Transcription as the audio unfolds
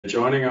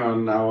joining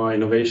on our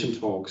Innovation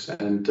Talks,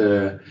 and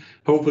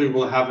hopefully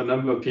we'll have a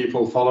number of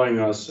people following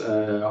us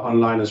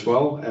online as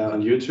well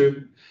on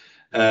YouTube.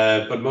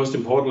 But most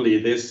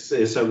importantly, this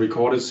is a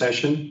recorded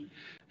session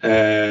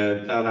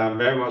that I'm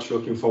very much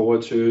looking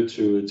forward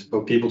to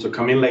for people to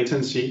come in later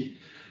and see.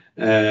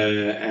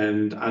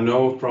 And I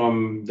know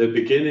from the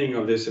beginning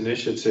of this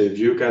initiative,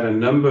 you got a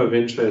number of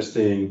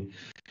interesting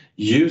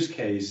use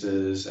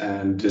cases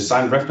and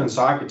design reference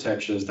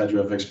architectures that you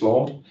have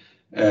explored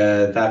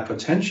that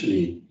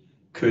potentially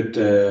could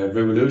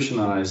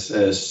revolutionize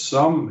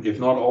some, if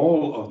not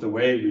all, of the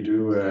way we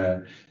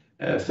do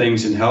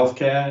things in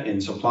healthcare, in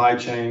supply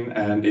chain,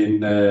 and in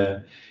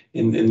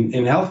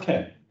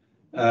healthcare,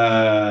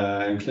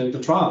 and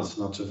clinical trials,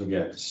 not to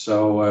forget.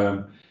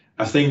 So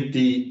I think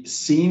the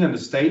scene and the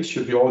stage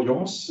should be all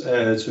yours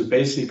to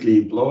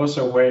basically blow us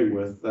away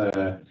with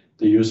the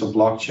use of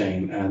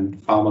blockchain and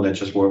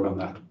PharmaLedger's work on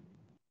that.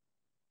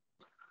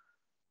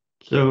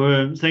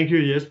 So thank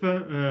you,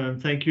 Jesper.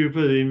 Thank you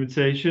for the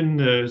invitation.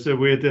 So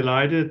we're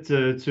delighted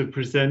to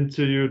present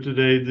to you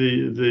today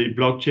the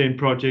blockchain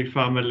project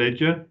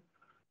PharmaLedger.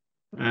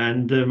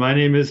 And my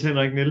name is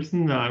Henrik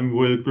Nielsen. I'm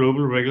with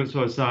Global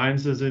Regulatory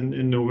Sciences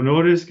in Novo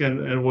Nordisk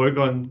and work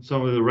on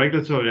some of the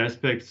regulatory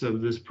aspects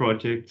of this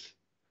project.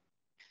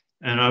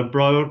 And I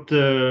brought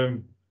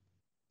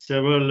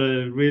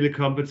several really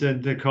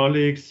competent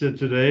colleagues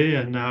today,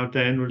 and now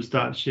Dan will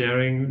start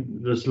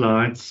sharing the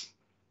slides.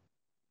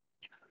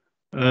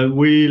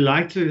 We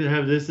like to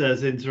have this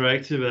as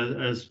interactive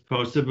as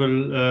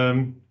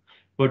possible,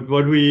 but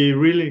what we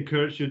really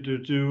encourage you to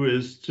do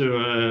is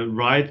to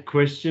write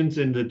questions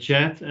in the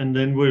chat, and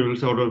then we will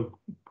sort of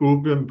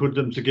group them, put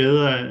them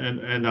together,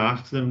 and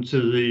ask them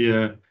to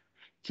the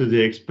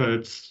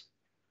experts.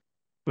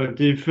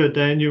 But if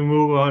Dan, you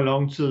move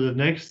along to the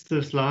next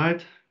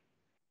slide.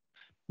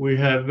 We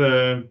have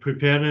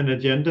prepared an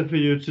agenda for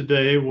you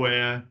today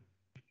where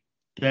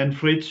Dan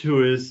Fritz,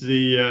 who is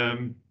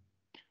the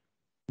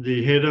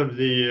head of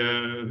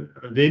the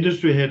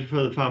industry head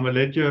for the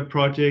PharmaLedger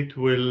project,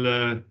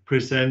 will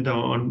present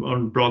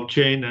on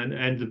blockchain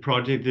and the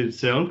project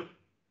itself.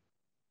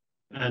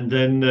 And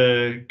then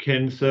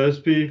Ken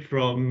Thursby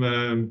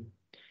from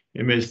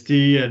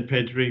MSD and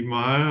Patrick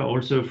Meyer,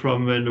 also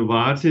from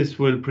Novartis,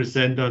 will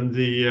present on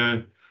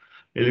the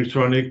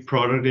electronic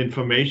product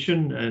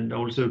information and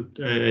also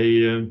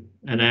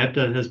an app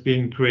that has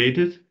been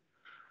created.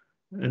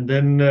 And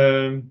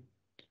then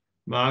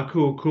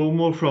Marco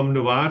Como from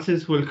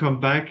Novartis will come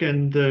back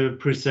and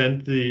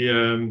present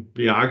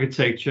the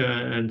architecture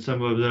and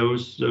some of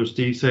those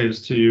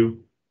details to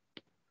you.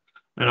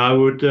 And I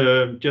would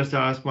just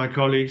ask my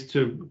colleagues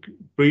to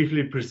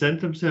briefly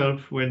present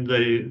themselves when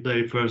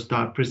they first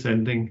start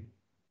presenting.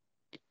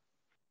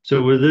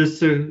 So with this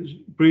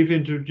brief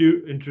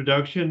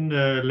introduction,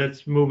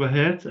 let's move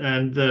ahead.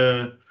 And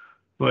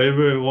for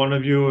every one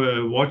of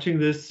you watching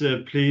this,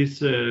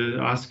 please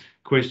ask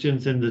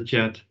questions in the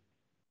chat.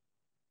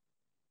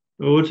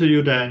 Over to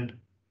you, Dan.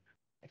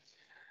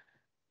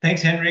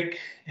 Thanks, Henrik,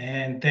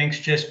 and thanks,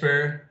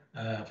 Jesper,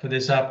 for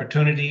this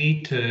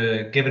opportunity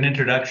to give an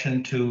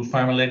introduction to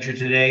PharmaLedger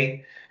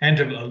today and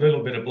to a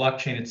little bit of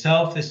blockchain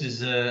itself. This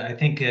is, I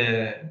think,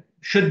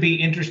 should be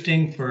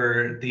interesting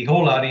for the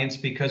whole audience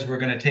because we're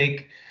going to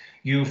take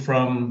you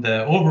from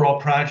the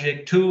overall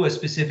project to a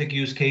specific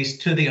use case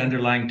to the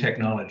underlying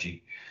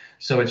technology.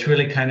 So it's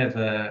really kind of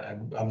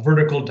a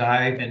vertical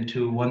dive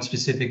into one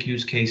specific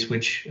use case,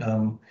 which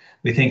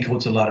we think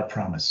holds a lot of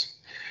promise.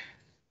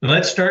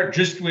 Let's start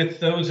just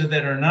with those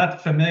that are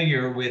not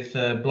familiar with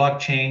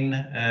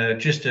blockchain,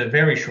 just a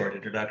very short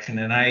introduction.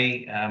 And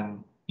I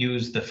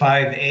use the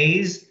 5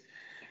 A's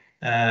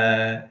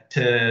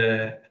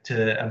to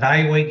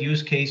evaluate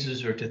use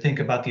cases or to think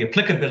about the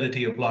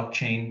applicability of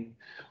blockchain.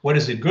 What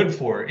is it good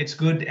for? It's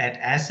good at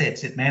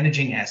assets, at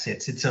managing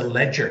assets. It's a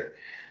ledger.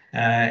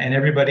 And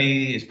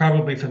everybody is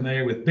probably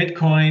familiar with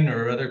Bitcoin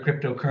or other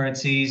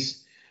cryptocurrencies.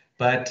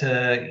 But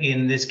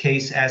in this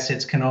case,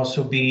 assets can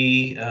also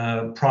be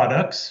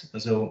products,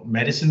 so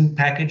medicine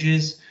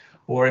packages,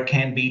 or it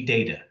can be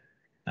data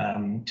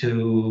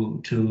to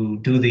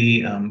do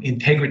the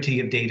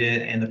integrity of data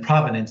and the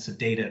provenance of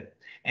data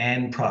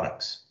and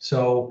products.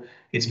 So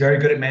it's very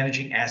good at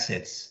managing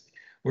assets.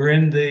 We're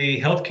in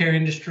the healthcare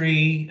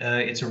industry.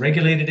 It's a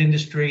regulated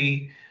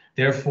industry.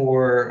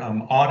 Therefore,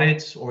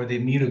 audits or the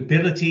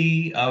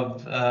immutability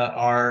of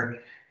our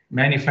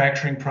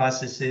manufacturing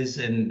processes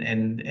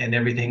and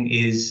everything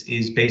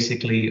is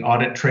basically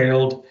audit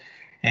trailed,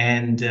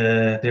 and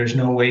there's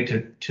no way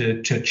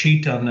to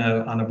cheat on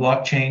a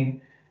blockchain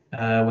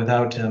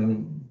without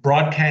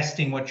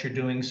broadcasting what you're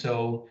doing.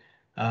 So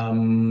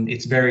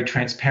it's very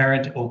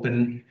transparent,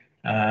 open,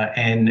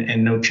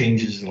 and no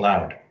changes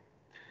allowed.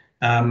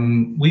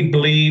 We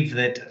believe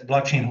that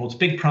blockchain holds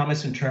big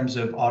promise in terms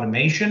of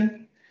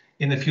automation.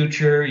 In the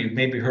future, you've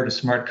maybe heard of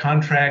smart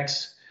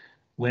contracts.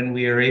 When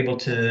we are able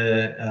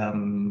to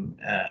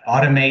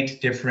automate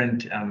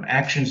different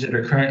actions that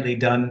are currently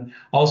done,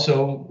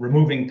 also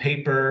removing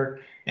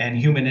paper and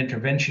human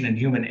intervention and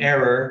human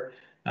error,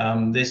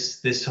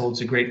 this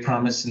holds a great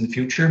promise in the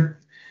future.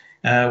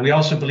 We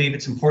also believe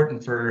it's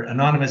important for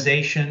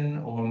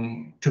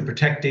anonymization to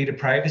protect data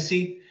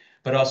privacy,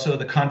 but also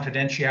the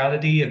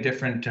confidentiality of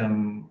different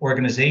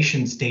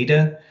organizations'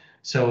 data.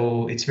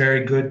 So it's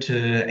very good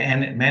to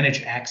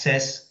manage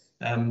access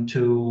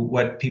to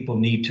what people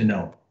need to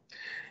know.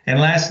 And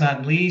last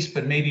not least,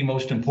 but maybe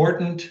most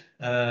important,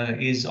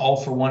 is all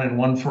for one and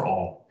one for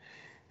all.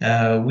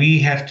 We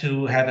have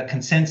to have a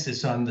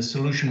consensus on the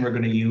solution we're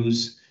going to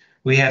use.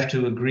 We have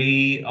to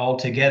agree all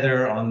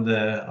together on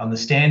the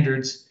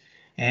standards,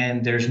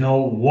 and there's no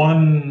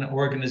one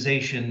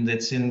organization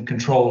that's in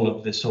control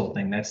of this whole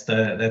thing.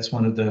 That's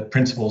one of the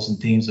principles and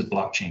themes of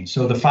blockchain.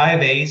 So the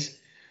 5 A's,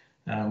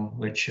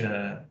 which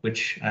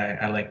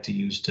I like to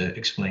use to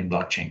explain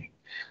blockchain.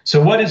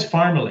 So what is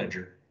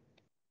PharmaLedger?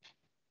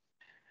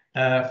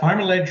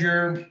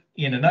 PharmaLedger,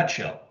 in a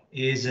nutshell,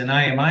 is an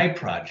IMI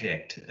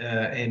project,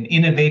 an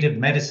innovative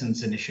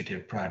medicines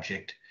initiative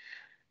project.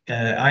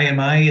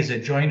 IMI is a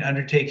joint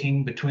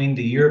undertaking between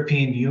the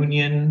European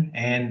Union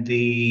and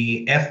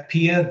the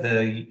FPA,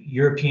 the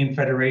European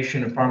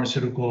Federation of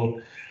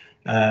Pharmaceutical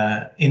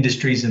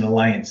Industries and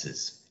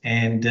Alliances.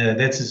 And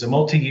this is a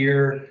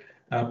multi-year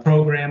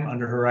program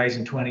under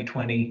Horizon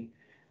 2020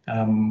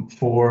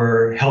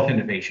 for health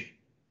innovation.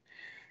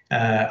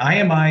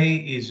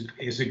 IMI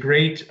is a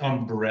great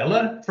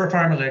umbrella for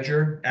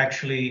PharmaLedger,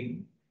 actually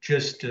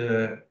just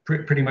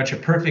pretty much a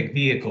perfect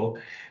vehicle,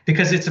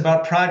 because it's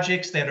about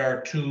projects that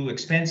are too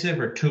expensive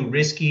or too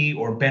risky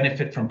or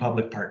benefit from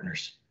public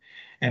partners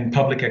and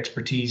public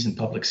expertise and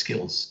public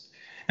skills.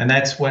 And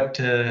that's what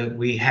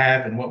we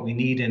have and what we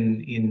need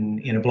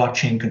in a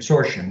blockchain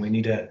consortium. We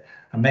need a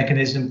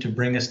mechanism to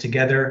bring us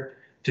together,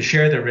 to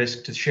share the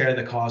risk, to share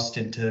the cost,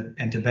 and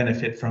to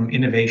benefit from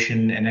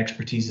innovation and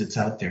expertise that's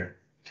out there.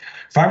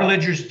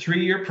 PharmaLedger's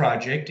 3-year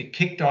project, it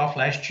kicked off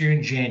last year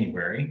in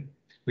January.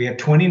 We have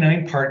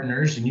 29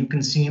 partners, and you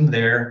can see them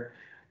there.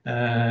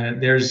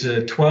 There's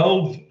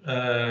 12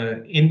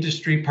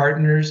 industry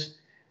partners.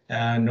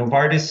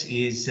 Novartis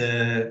is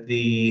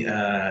the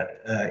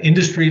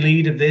industry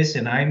lead of this,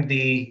 and I'm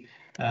the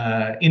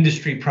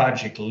industry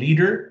project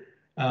leader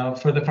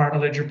for the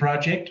PharmaLedger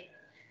project.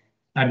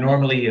 I'm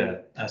normally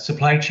a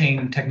supply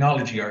chain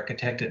technology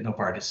architect at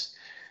Novartis.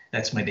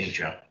 That's my day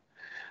job.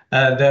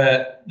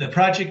 The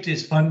project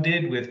is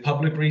funded with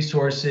public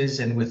resources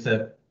and with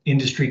the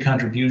industry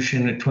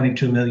contribution at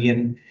 22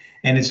 million.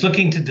 And it's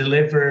looking to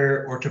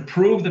deliver or to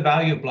prove the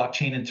value of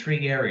blockchain in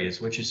 3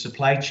 areas, which is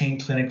supply chain,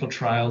 clinical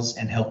trials,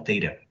 and health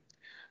data.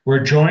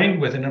 We're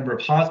joined with a number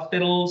of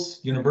hospitals,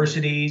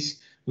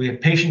 universities. We have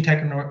patient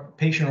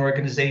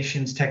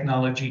organizations,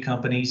 technology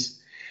companies.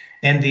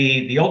 And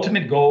the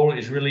ultimate goal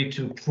is really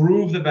to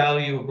prove the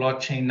value of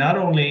blockchain, not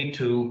only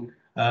to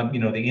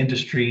the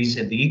industries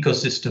and the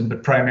ecosystem,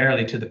 but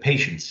primarily to the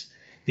patients,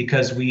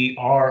 because we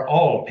are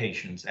all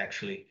patients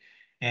actually,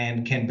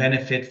 and can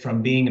benefit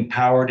from being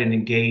empowered and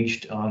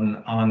engaged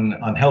on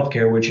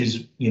healthcare, which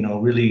is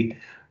really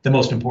the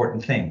most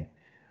important thing,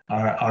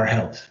 our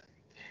health.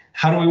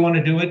 How do we want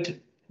to do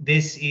it?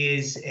 This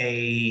is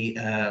a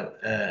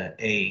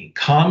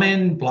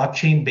common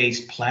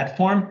blockchain-based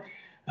platform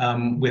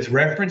with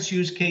reference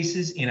use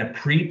cases in a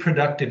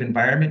pre-productive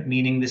environment,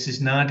 meaning this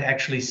is not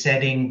actually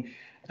setting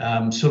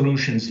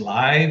solutions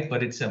live,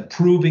 but it's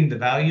improving the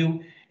value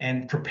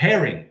and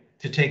preparing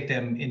to take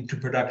them into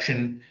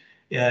production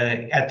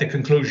at the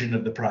conclusion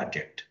of the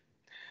project.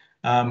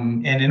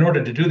 And in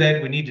order to do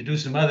that, we need to do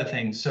some other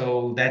things.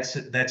 So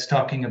that's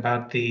talking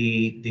about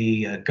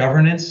the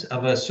governance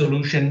of a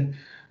solution,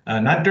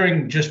 not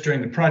just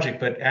during the project,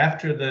 but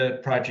after the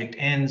project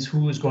ends,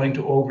 who is going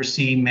to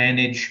oversee,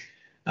 manage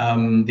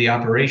the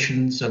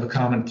operations of a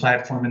common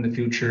platform in the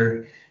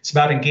future. It's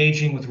about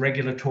engaging with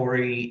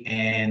regulatory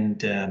and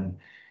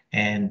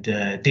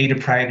data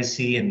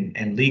privacy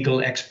and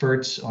legal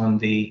experts on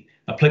the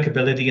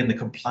applicability and the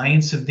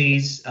compliance of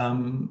these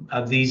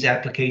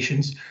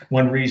applications.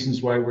 One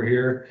reasons why we're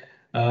here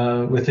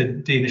with the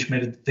Danish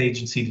Medicines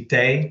Agency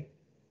today.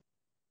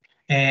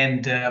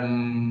 And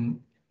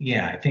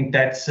I think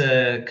that's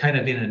kind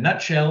of in a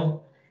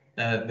nutshell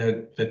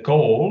the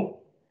goal.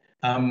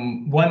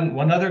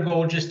 One other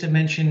goal just to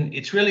mention,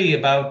 it's really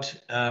about,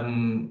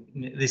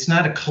 it's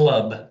not a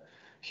club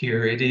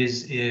here. It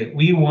is,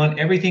 we want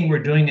everything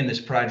we're doing in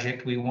this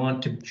project, we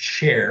want to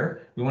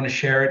share. We want to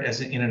share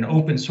it in an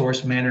open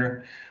source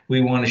manner.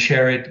 We want to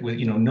share it with,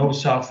 no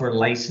software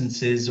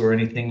licenses or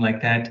anything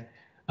like that.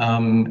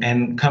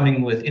 And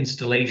coming with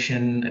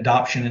installation,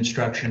 adoption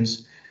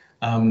instructions.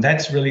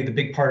 That's really the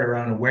big part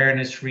around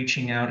awareness,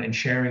 reaching out and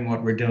sharing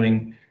what we're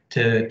doing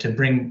to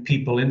bring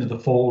people into the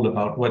fold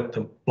about what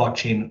the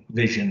blockchain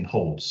vision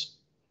holds.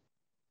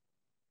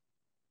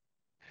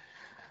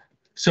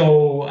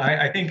 So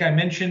I think I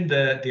mentioned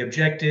the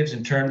objectives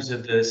in terms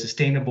of the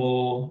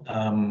sustainable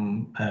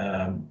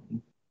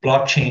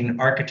blockchain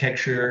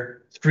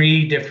architecture,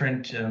 3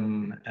 different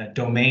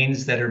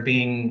domains that are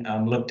being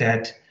looked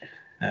at,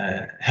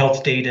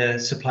 health data,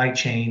 supply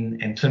chain,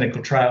 and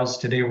clinical trials.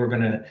 Today, we're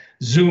going to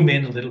zoom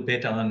in a little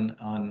bit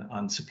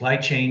on supply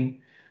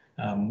chain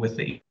with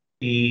the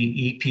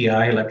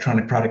EPI,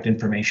 electronic product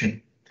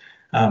information.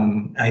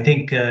 I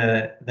think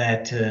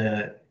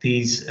that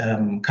these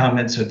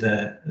comments or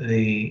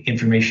the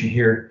information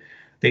here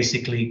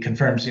basically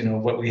confirms,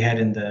 what we had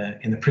in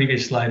the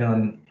previous slide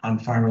on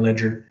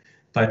PharmaLedger,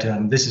 but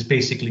this is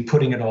basically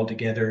putting it all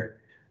together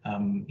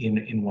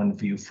in one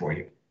view for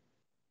you.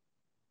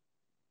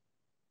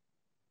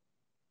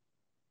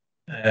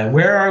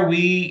 Where are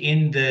we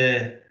in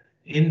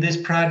this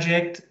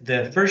project?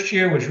 The first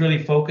year was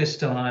really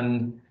focused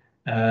on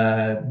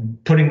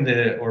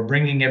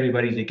bringing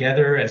everybody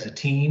together as a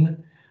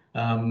team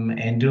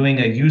and doing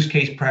a use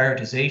case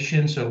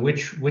prioritization. So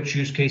which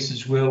use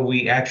cases will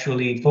we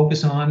actually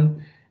focus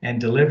on and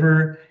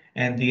deliver?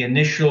 And the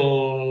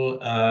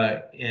initial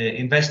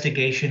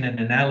investigation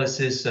and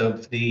analysis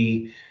of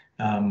the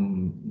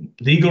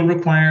legal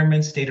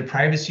requirements, data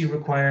privacy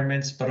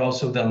requirements, but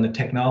also on the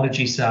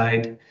technology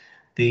side,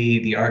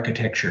 the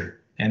architecture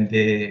and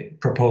the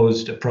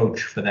proposed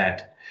approach for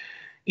that.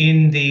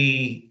 In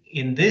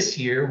this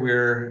year,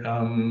 we're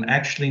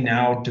actually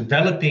now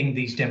developing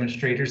these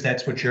demonstrators.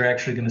 That's what you're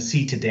actually going to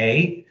see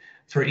today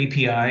for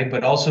EPI,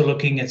 but also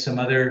looking at some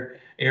other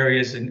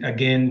areas, and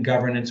again,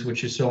 governance,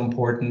 which is so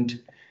important,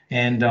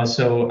 and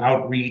also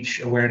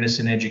outreach, awareness,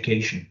 and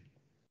education.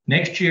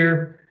 Next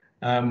year,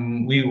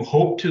 we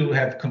hope to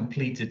have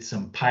completed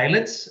some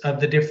pilots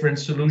of the different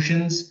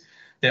solutions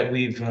that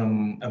we've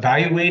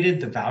evaluated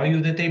the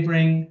value that they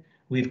bring.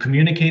 We've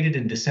communicated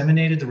and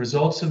disseminated the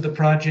results of the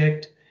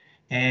project,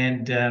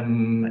 and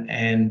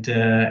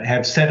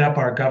have set up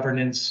our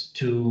governance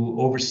to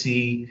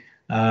oversee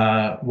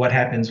what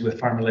happens with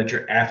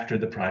PharmaLedger after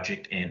the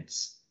project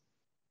ends.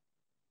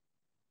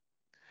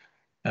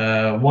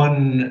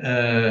 One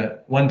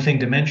thing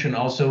to mention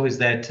also is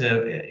that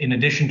in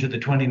addition to the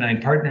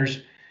 29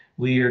 partners,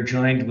 we are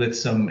joined with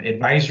some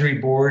advisory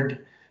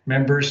board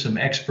members, some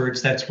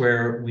experts. That's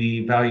where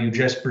we value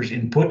Jesper's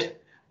input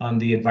on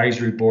the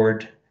advisory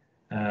board,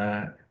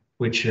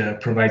 which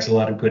provides a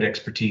lot of good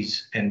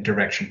expertise and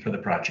direction for the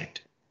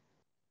project.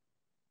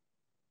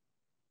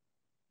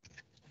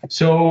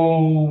 So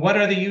what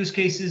are the use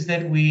cases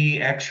that we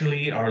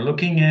actually are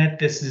looking at?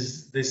 This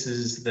is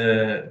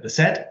the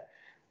set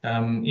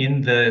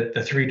in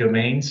the three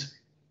domains.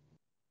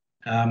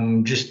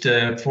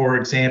 For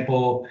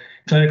example,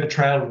 clinical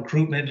trial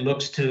recruitment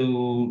looks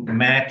to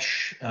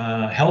match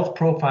health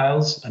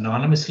profiles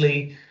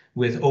anonymously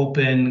with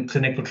open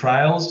clinical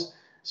trials.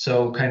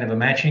 So kind of a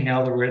matching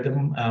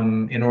algorithm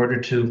in order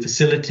to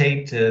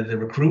facilitate the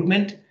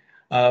recruitment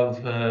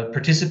of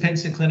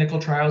participants in clinical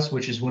trials,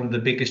 which is one of the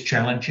biggest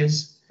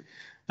challenges.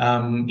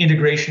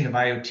 Integration of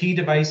IoT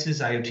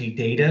devices, IoT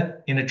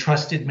data in a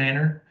trusted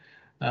manner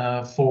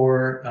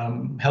for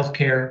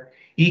healthcare.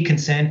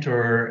 E-consent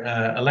or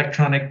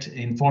electronic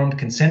informed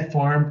consent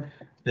form,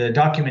 the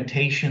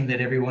documentation that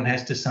everyone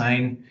has to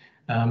sign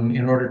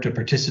in order to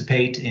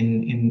participate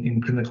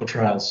in clinical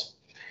trials.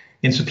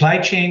 In supply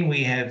chain,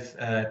 we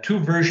have two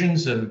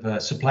versions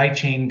of supply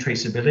chain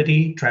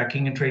traceability,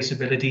 tracking and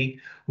traceability,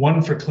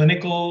 one for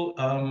clinical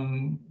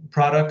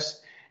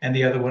products and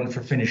the other one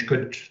for finished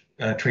good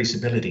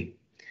traceability.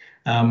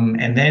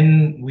 And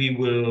then we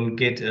will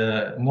get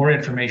more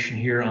information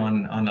here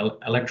on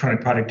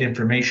electronic product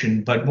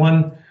information. But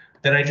one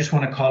that I just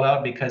want to call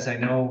out, because I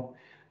know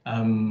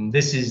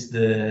this is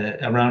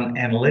around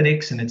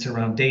analytics and it's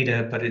around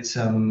data, but it's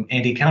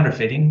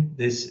anti-counterfeiting.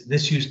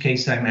 This use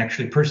case I'm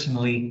actually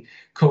personally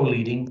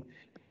co-leading.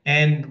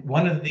 And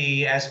one of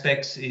the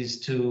aspects is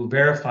to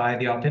verify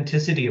the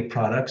authenticity of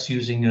products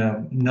using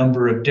a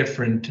number of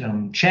different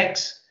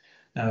checks,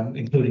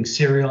 including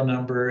serial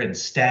number and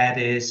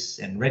status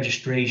and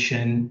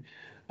registration,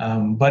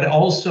 but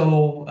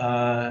also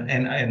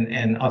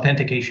and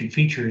authentication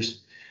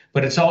features.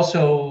 But it's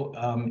also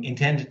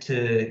intended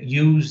to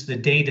use the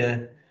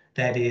data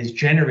that is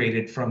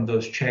generated from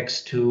those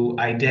checks to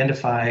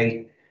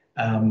identify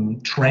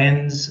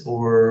trends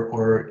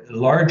or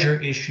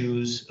larger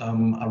issues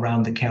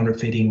around the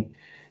counterfeiting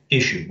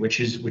issue, which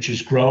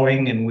is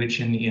growing, and which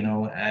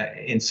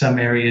in some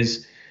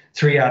areas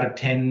 3 out of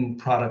 10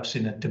 products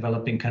in a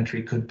developing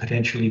country could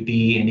potentially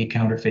be any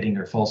counterfeiting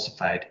or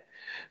falsified.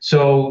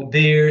 So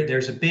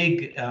there's a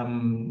big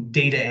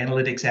data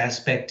analytics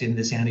aspect in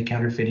this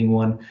anti-counterfeiting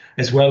one,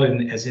 as well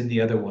as in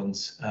the other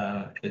ones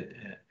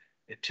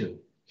too.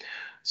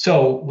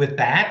 So with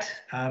that,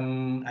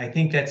 I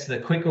think that's the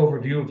quick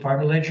overview of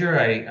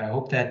PharmaLedger. I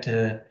hope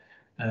that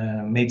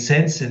made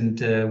sense,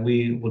 and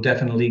we will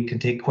definitely can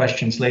take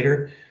questions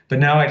later. But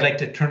now I'd like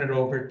to turn it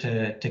over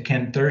to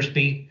Ken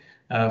Thursby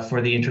for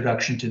the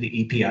introduction to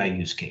the EPI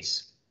use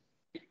case.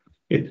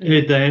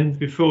 Hey Dan,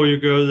 before you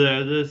go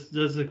there,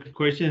 there's a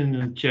question in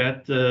the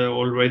chat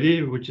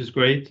already, which is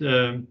great.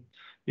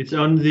 It's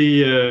on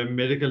the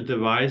medical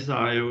device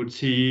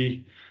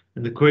IoT,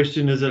 and the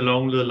question is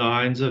along the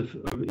lines of,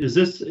 is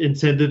this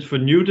intended for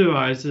new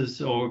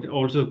devices, or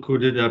also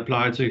could it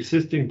apply to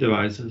existing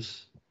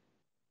devices?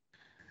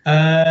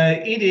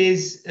 It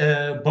is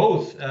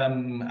both.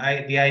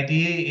 The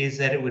idea is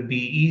that it would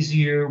be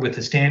easier with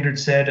a standard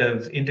set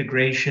of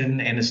integration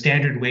and a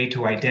standard way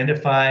to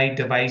identify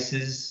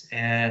devices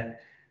to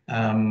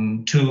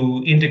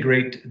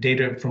integrate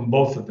data from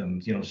both of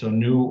them, so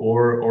new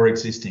or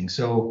existing.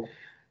 So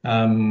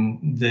we're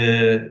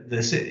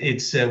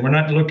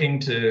not looking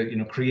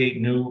to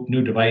create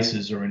new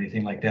devices or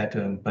anything like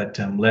that, but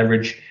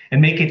leverage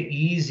and make it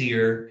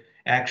easier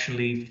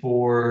actually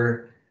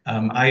for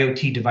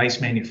IoT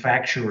device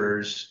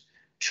manufacturers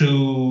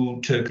to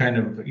kind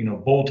of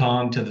bolt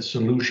on to the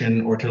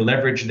solution or to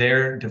leverage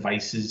their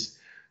devices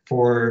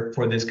for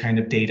this kind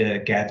of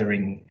data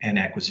gathering and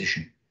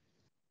acquisition.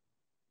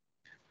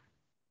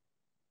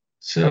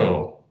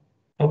 So,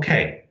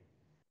 okay,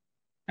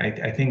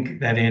 I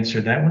think that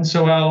answered that one.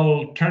 So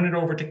I'll turn it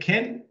over to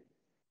Ken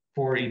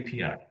for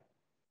EPI.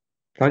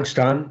 Thanks,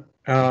 Dan.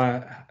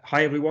 Hi,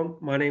 everyone.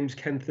 My name's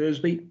Ken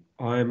Thursby.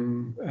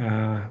 I'm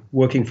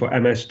working for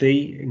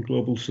MSD in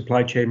Global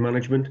Supply Chain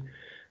Management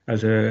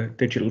as a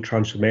digital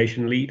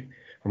transformation lead.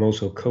 I'm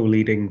also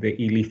co-leading the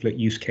eLeaflet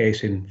use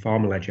case in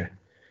PharmaLedger.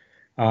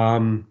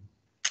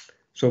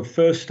 So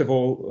first of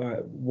all,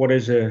 what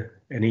is an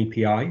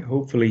EPI?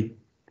 Hopefully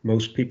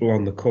most people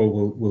on the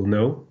call will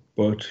know,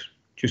 but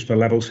just for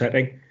level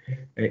setting,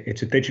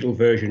 it's a digital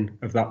version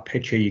of that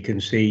picture you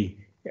can see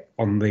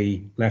on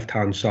the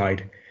left-hand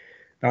side.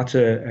 That's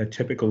a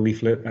typical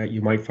leaflet that you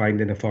might find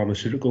in a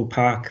pharmaceutical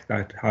pack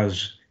that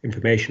has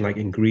information like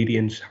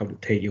ingredients, how to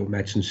take your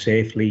medicine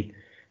safely,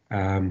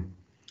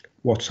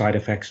 what side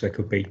effects there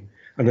could be.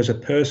 And there's a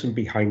person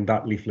behind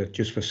that leaflet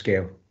just for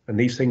scale. And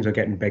these things are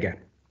getting bigger.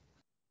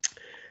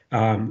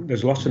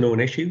 There's lots of known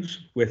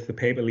issues with the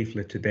paper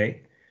leaflet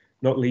today,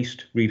 not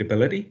least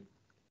readability,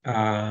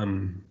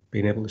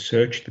 being able to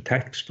search the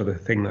text for the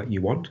thing that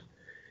you want.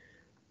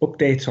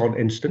 Updates on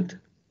instant.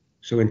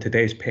 So in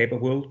today's paper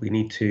world, we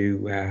need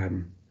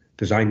to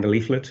design the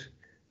leaflet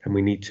and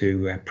we need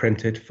to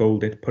print it,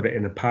 fold it, put it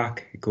in a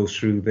pack. It goes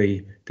through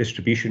the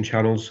distribution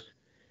channels.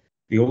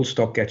 The old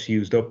stock gets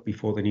used up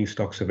before the new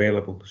stock's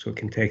available, so it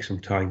can take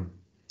some time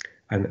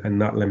and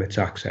that limits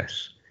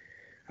access.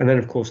 And then,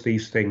 of course,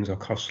 these things are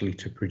costly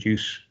to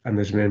produce and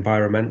there's an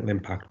environmental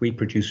impact. We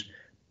produce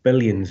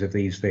billions of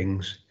these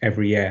things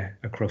every year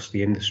across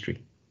the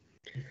industry.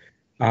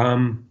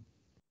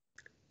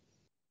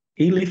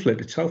 E-leaflet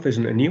itself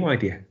isn't a new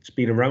idea. It's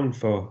been around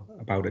for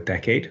about a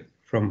decade,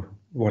 from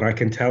what I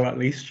can tell, at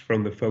least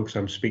from the folks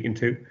I'm speaking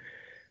to.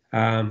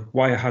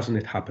 Why hasn't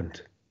it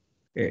happened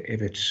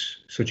if it's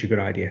such a good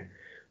idea?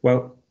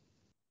 Well,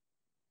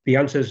 the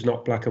answer is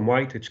not black and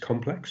white, it's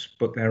complex,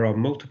 but there are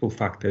multiple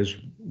factors.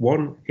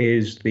 One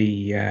is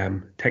the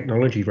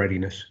technology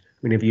readiness. I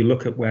mean, if you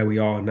look at where we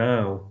are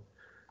now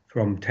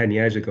from 10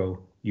 years ago,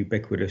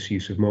 ubiquitous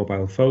use of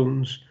mobile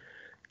phones,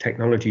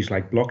 technologies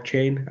like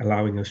blockchain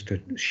allowing us to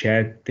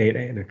share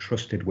data in a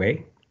trusted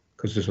way,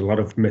 because there's a lot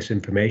of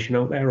misinformation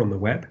out there on the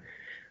web.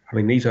 I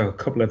mean, these are a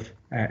couple of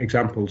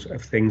examples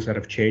of things that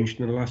have changed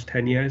in the last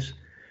 10 years,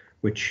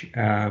 which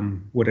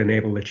would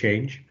enable the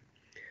change.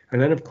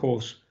 And then, of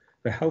course,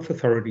 the health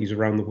authorities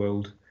around the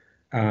world,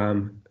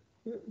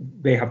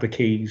 they have the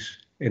keys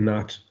in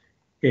that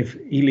if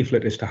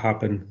e-leaflet is to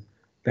happen,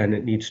 then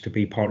it needs to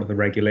be part of the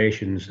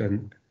regulations.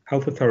 And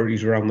health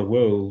authorities around the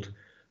world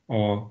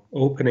are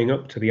opening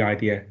up to the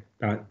idea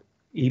that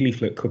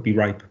e-leaflet could be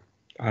ripe.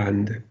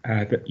 And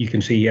that you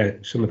can see here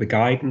some of the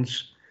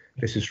guidance.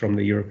 This is from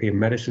the European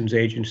Medicines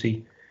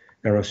Agency.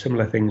 There are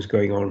similar things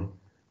going on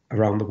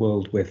around the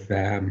world with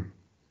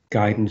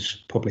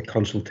guidance, public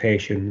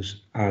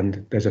consultations,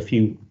 and there's a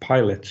few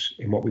pilots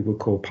in what we would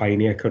call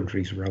pioneer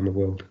countries around the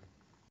world.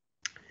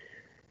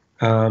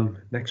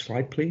 Next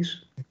slide,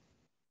 please.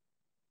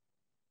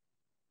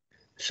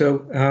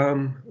 So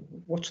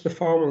what's the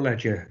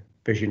PharmaLedger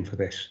vision for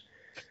this?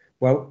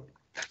 Well,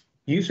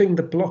 using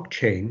the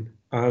blockchain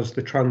as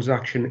the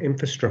transaction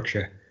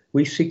infrastructure,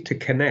 we seek to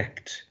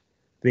connect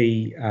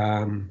the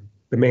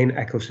main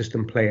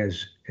ecosystem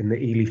players in the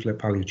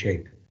e-leaflet value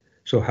chain.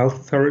 So health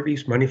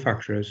authorities,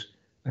 manufacturers,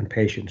 and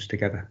patients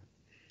together.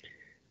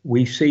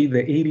 We see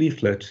the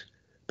e-leaflet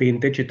being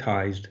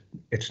digitized.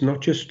 It's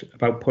not just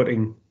about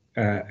putting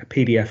a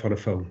PDF on a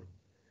phone.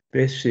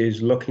 This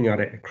is looking at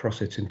it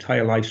across its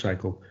entire life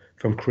cycle,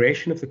 from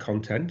creation of the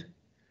content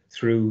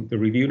through the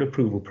review and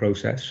approval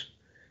process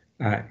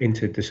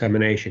into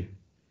dissemination.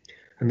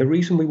 And the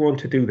reason we want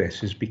to do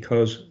this is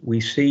because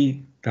we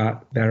see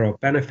that there are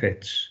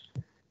benefits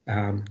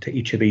to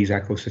each of these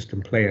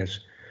ecosystem players.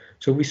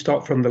 So we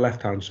start from the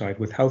left-hand side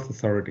with health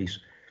authorities.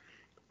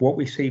 What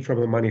we see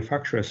from a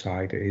manufacturer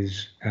side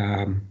is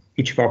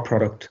each of our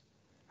product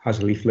has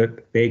a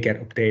leaflet. They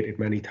get updated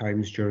many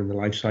times during the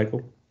life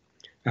cycle.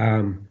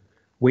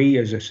 We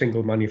as a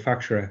single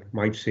manufacturer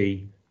might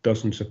see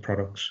dozens of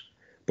products,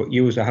 but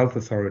you as a health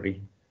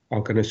authority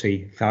are going to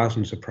see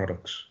thousands of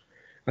products.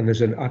 And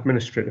there's an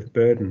administrative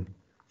burden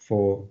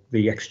for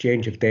the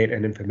exchange of data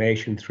and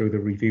information through the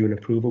review and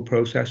approval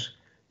process,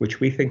 which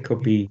we think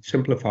could be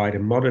simplified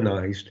and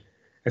modernized,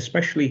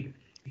 especially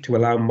to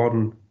allow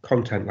modern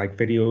content like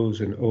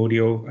videos and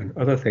audio and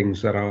other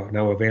things that are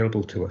now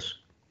available to us.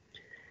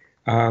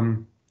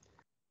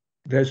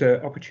 There's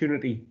an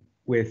opportunity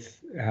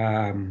with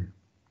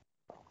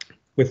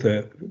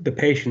the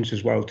patients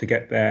as well to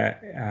get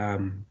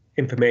their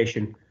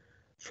information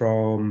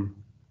from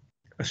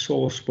a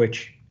source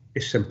which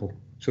is simple.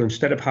 So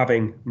instead of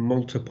having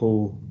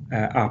multiple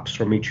apps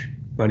from each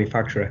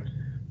manufacturer,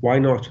 why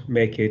not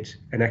make it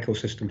an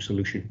ecosystem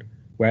solution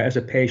where, as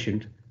a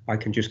patient, I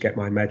can just get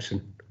my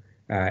medicine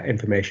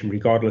information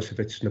regardless if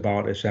it's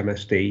Novartis,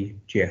 MSD,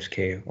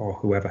 GSK, or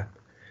whoever.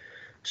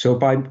 So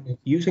by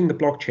using the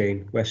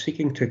blockchain, we're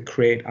seeking to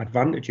create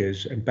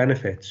advantages and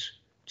benefits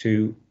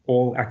to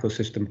all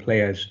ecosystem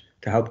players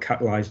to help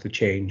catalyze the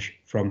change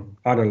from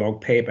analog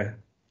paper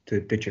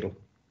to digital.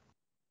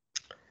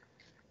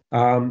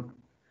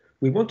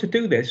 We want to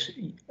do this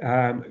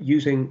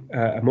using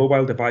a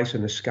mobile device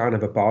and a scan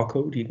of a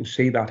barcode. You can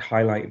see that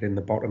highlighted in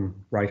the bottom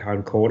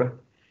right-hand corner.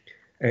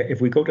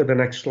 If we go to the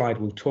next slide,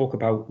 we'll talk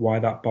about why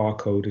that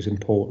barcode is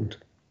important.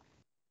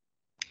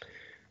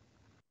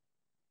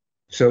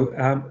 So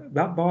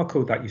that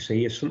barcode that you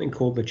see is something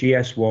called the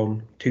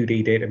GS1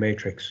 2D data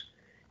matrix.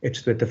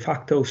 It's the de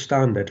facto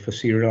standard for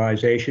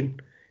serialization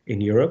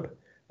in Europe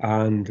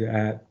and,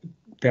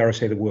 dare I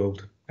say, the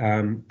world.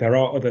 There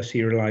are other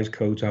serialized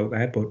codes out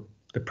there, but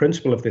the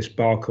principle of this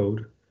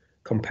barcode,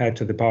 compared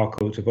to the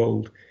barcodes of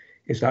old,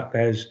 is that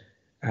there's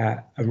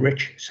a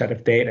rich set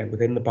of data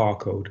within the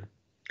barcode,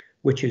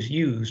 which is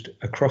used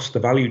across the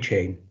value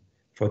chain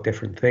for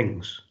different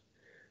things.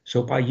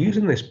 So by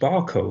using this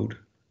barcode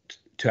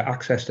to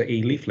access the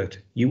e-leaflet,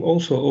 you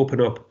also open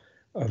up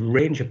a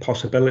range of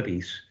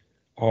possibilities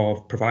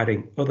of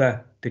providing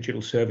other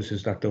digital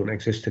services that don't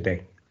exist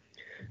today.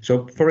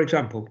 So, for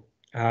example,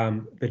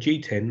 the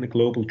GTIN, the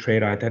Global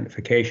Trade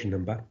Identification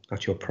Number,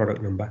 that's your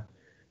product number,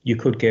 you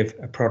could give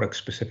a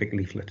product-specific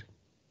leaflet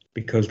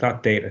because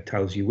that data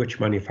tells you which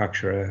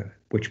manufacturer,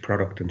 which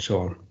product, and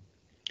so on.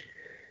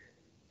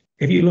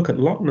 If you look at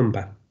lot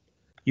number,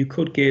 you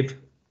could give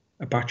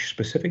a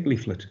batch-specific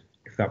leaflet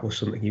if that was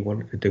something you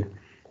wanted to do.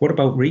 What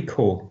about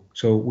recall?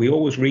 So we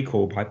always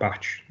recall by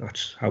batch.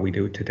 That's how we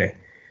do it today.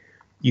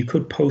 You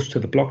could post to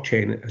the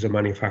blockchain as a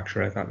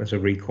manufacturer that there's a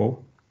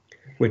recall,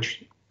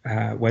 which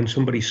when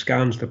somebody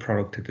scans the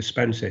product to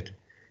dispense it,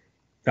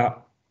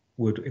 that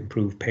would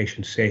improve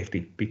patient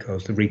safety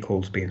because the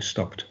recall's being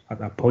stopped at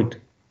that point.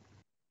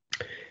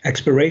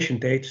 Expiration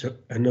dates,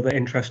 another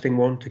interesting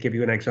one. To give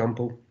you an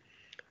example,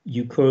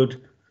 you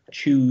could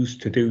choose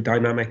to do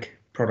dynamic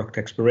product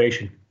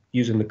expiration.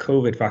 Using the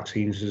COVID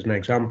vaccines as an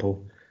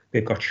example,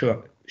 they've got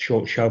short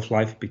shelf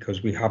life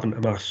because we haven't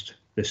amassed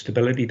the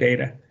stability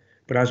data.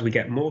 But as we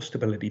get more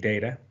stability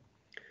data,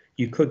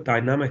 you could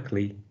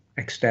dynamically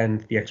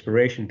extend the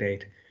expiration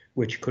date,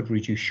 which could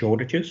reduce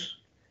shortages.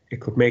 It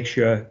could make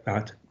sure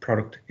that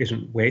product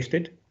isn't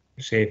wasted,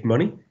 save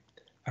money,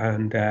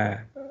 and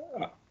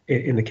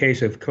in the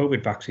case of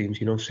COVID vaccines,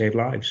 save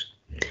lives.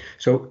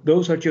 So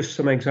those are just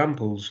some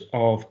examples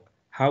of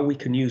how we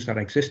can use that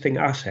existing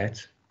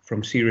asset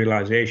from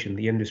serialization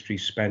the industry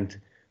spent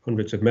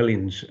hundreds of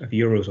millions of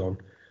euros on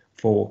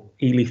for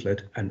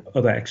e-leaflet and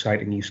other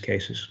exciting use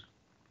cases.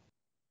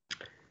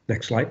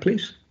 Next slide,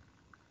 please.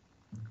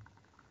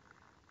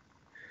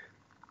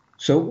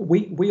 So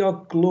we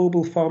are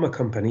global pharma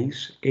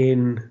companies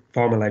in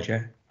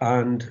PharmaLedger,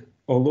 and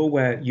although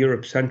we're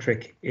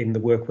Europe-centric in the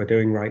work we're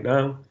doing right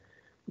now,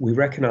 we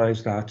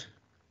recognize that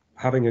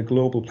having a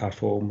global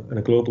platform and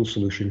a global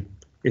solution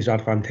is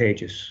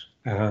advantageous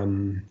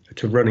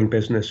to running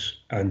business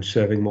and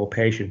serving more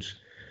patients.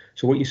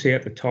 So what you see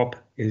at the top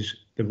is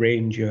the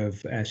range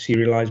of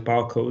serialized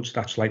barcodes.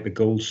 That's like the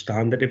gold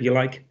standard, if you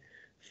like,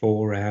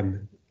 for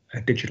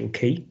a digital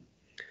key.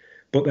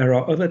 But there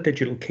are other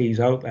digital keys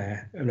out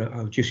there, and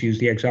I'll just use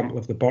the example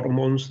of the bottom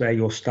ones. They're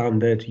your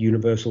standard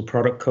universal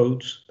product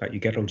codes that you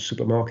get on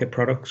supermarket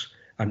products,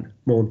 and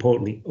more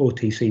importantly,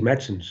 OTC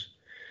medicines.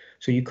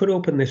 So you could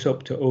open this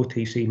up to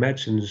OTC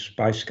medicines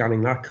by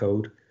scanning that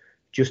code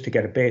just to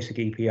get a basic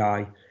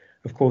EPI.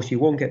 Of course, you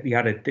won't get the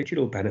added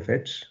digital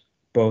benefits,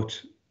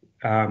 but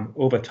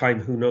over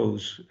time, who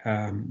knows,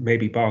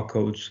 maybe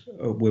barcodes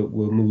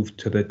will move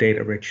to the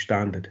data-rich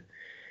standard.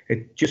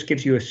 It just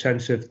gives you a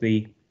sense of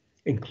the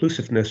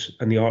inclusiveness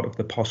and the art of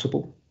the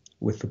possible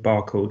with the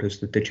barcode as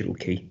the digital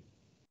key.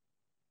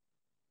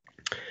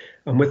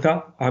 And with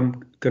that,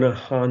 I'm going to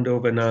hand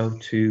over now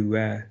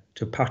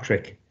to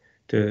Patrick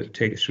to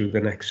take us through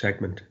the next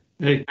segment.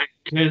 Hey,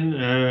 Ken,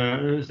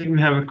 I think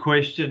we have a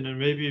question, and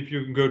maybe if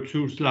you can go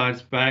 2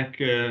 slides back,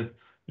 and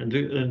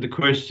the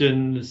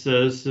question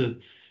says,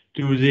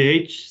 do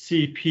the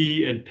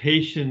HCP and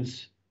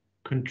patients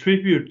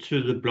contribute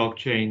to the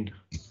blockchain?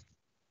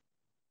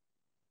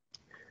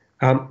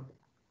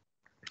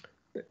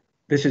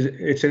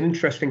 It's an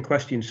interesting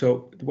question.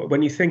 So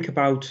when you think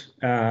about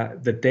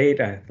the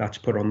data that's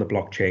put on the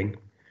blockchain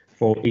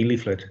for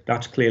e-leaflet,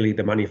 that's clearly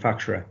the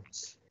manufacturer.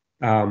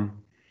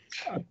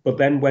 But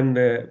then when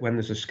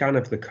there's a scan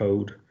of the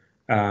code,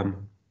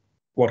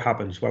 what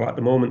happens? Well, at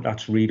the moment,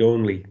 that's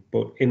read-only.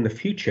 But in the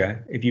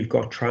future, if you've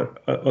got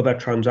other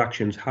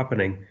transactions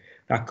happening,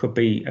 that could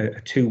be a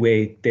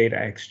two-way data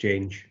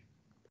exchange.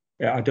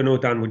 I don't know,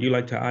 Dan, would you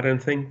like to add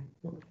anything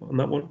on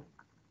that one?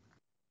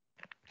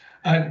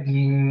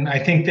 I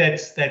think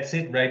that's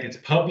it, right? It's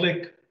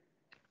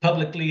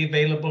publicly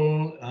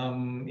available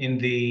in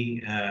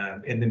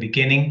the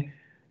beginning,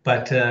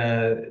 but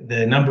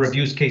the number of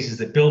use cases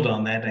that build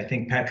on that, I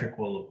think Patrick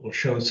will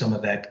show some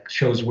of that,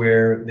 shows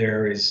where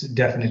there is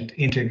definite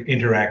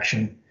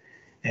interaction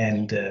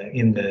and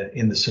in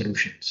the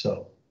solution.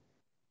 So.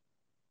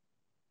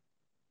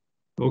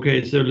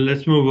 Okay, so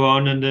let's move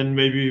on, and then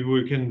maybe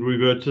we can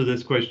revert to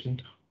this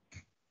question.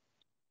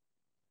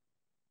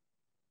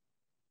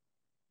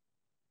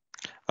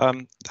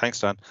 Thanks,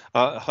 Dan.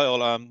 Hi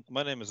all,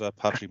 my name is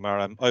Patrick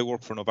Marr. I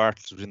work for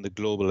Novartis within the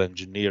global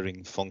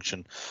engineering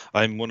function.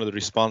 I'm one of the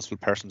responsible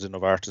persons in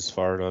Novartis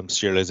for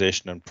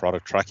serialization and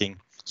product tracking.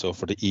 So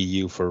for the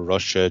EU, for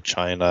Russia,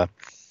 China,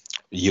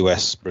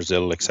 US,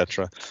 Brazil,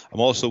 etc.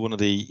 I'm also one of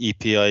the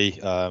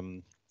EPI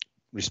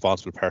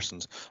responsible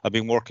persons. I've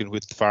been working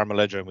with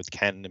PharmaLedger and with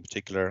Ken in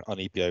particular on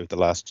EPI the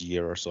last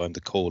year or so. I'm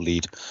the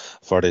co-lead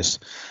for this.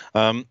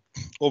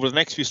 Over the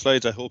next few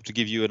slides, I hope to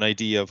give you an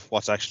idea of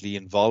what's actually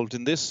involved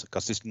in this,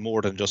 because it's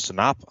more than just an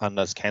app. And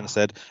as Ken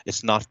said,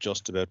 it's not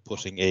just about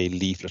putting a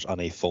leaflet on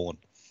a phone.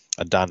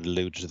 And Dan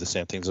alluded to the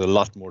same thing. There's a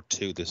lot more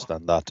to this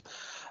than that.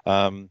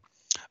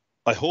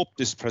 I hope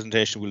this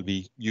presentation will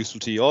be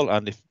useful to you all.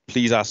 And if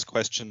please ask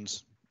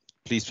questions.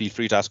 Please feel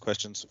free to ask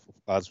questions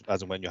as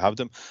and when you have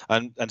them.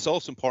 And it's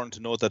also important to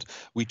note that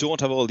we don't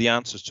have all the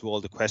answers to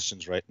all the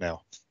questions right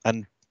now,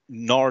 and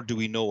nor do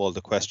we know all the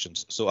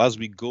questions. So as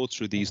we go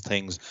through these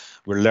things,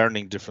 we're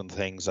learning different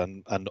things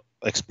and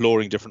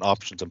exploring different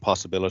options and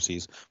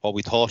possibilities. What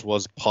we thought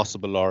was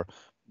possible or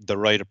the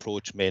right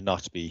approach may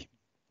not be.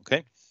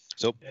 Okay,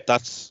 so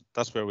that's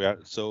where we are.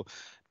 So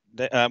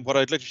what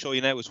I'd like to show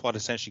you now is what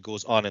essentially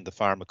goes on in the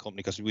pharma company,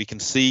 because we can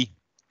see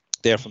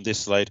there from this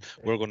slide,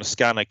 we're going to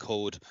scan a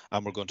code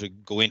and we're going to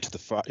go into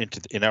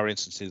in our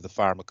instance, the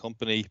pharma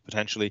company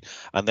potentially,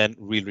 and then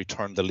we'll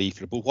return the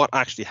leaflet. But what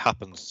actually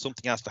happens?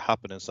 Something has to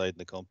happen inside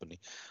the company.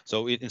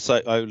 So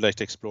inside, I would like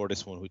to explore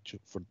this one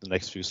for the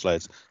next few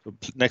slides. So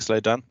next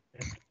slide, Dan.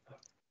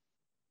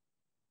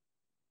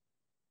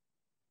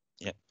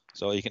 Yeah.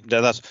 So you can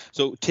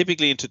so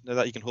typically into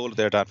that, you can hold it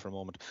there, Dan, for a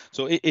moment.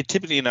 So it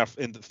typically in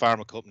the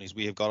pharma companies,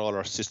 we have got all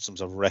our systems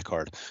of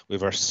record. We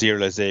have our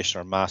serialization,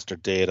 our master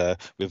data.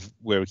 We have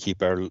where we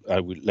keep our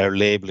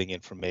labeling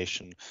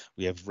information.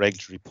 We have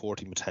regulatory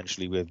reporting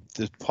potentially. We have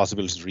the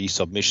possibilities of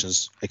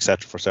resubmissions,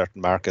 etc. for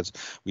certain markets.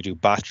 We do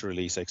batch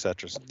release,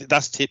 etc. So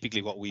that's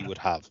typically what we would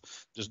have.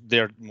 Just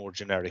they're more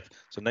generic.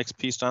 So next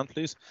piece, Dan,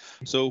 please.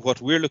 So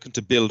what we're looking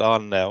to build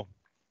on now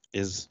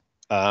is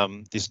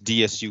this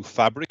DSU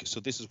fabric.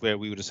 So this is where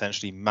we would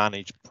essentially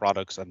manage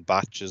products and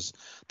batches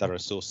that are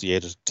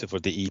associated for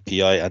the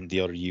EPI and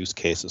the other use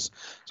cases.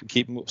 So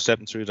keep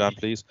stepping through, Dan,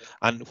 please.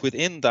 And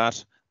within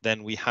that,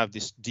 then we have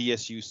this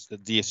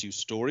DSU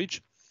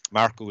storage.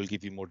 Marco will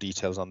give you more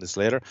details on this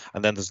later.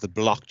 And then there's the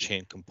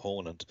blockchain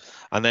component.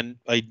 And then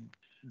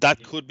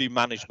that could be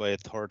managed by a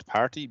third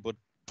party, but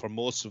for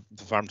most of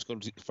the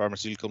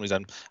pharmaceutical companies,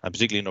 and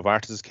particularly in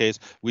Novartis' case,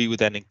 we would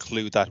then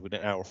include that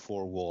within our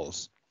four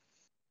walls.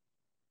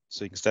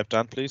 So you can step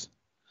down, please.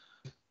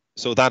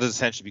 So that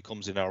essentially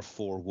becomes in our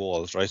four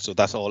walls, right? So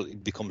that's all,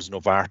 it becomes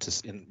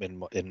Novartis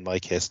in my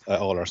case,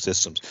 all our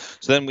systems.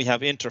 So then we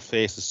have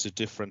interfaces to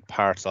different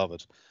parts of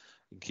it.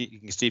 You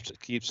can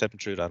keep stepping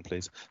through, Dan,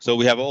 please. So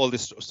we have all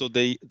this. So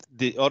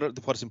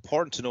what's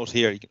important to note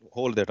here, you can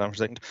hold it there, Dan, for a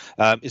second.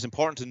 It's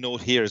important to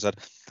note here is that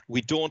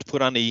we don't put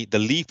the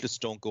leaflets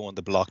don't go on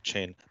the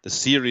blockchain. The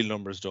serial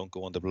numbers don't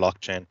go on the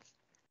blockchain.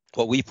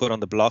 What we put on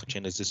the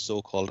blockchain is this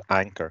so-called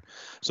anchor.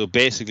 So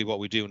basically what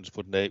we do is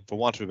put, for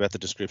want of a better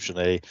description,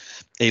 a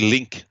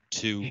link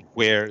to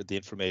where the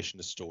information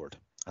is stored.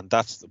 And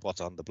that's what's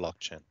on the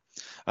blockchain.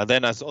 And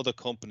then as other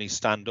companies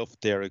stand up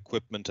their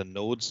equipment and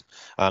nodes,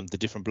 the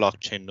different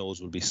blockchain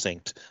nodes will be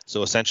synced.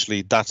 So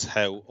essentially that's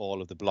how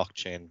all of the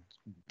blockchain,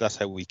 that's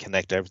how we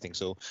connect everything.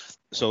 So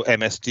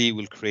MSD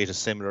will create a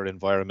similar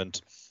environment,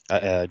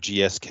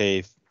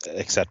 GSK,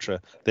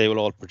 etc. They will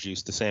all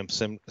produce the same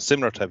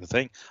similar type of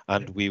thing,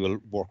 and we will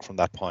work from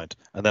that point.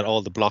 And then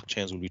all the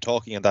blockchains will be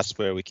talking, and that's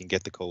where we can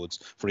get the codes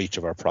for each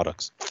of our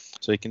products.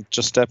 So you can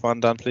just step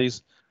on, Dan,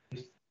 please.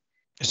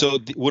 So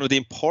one of the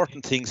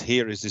important things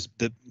here is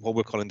what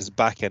we're calling this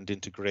back-end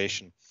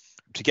integration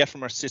to get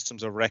from our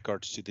systems of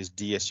record to this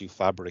DSU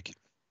fabric.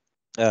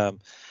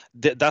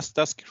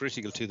 That's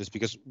critical to this,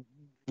 because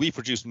we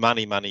produce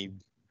many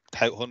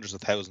hundreds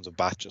of thousands of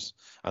batches,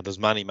 and there's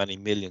many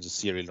millions of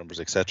serial numbers,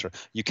 etc.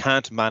 You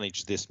can't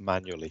manage this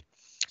manually.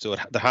 So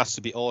there has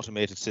to be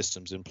automated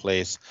systems in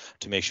place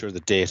to make sure the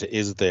data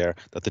is there,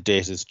 that the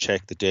data is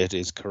checked, the data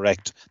is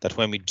correct, that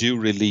when we do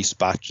release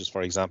batches,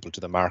 for example,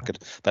 to the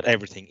market, that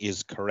everything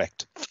is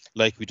correct,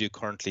 like we do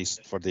currently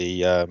for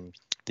the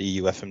the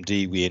EU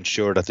FMD, we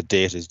ensure that the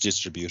data is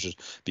distributed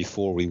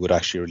before we would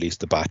actually release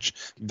the batch.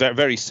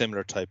 Very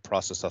similar type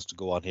process has to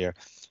go on here.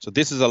 So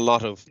this is a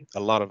lot of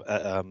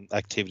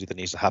activity that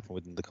needs to happen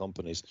within the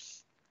companies.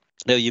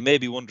 Now you may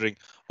be wondering,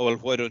 oh, well,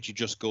 why don't you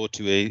just go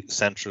to a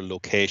central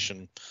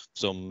location,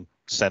 some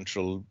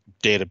central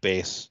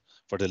database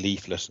for the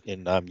leaflet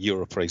in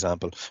Europe, for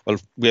example? Well,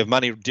 we have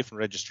many different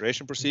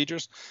registration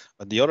procedures.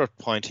 And the other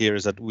point here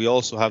is that we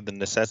also have the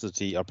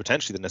necessity, or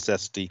potentially the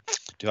necessity,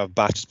 to have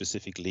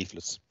batch-specific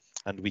leaflets.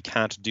 And we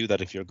can't do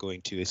that if you're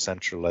going to a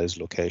centralized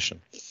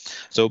location.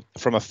 So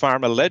from a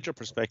PharmaLedger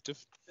perspective,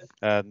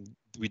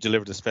 we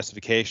deliver the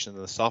specification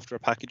and the software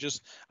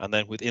packages, and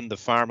then within the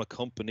pharma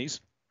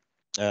companies,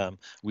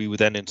 we would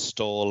then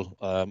install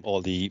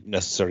all the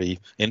necessary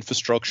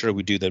infrastructure.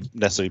 We do the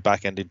necessary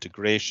back-end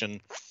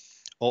integration.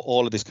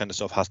 All of this kind of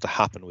stuff has to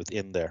happen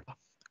within there.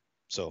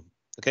 So,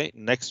 okay,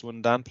 next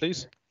one, Dan,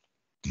 please.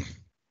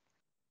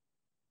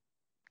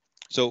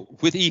 So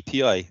with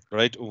EPI,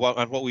 right,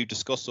 and what we've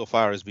discussed so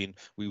far has been,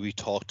 we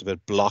talked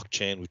about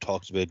blockchain, we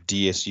talked about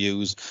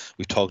DSUs,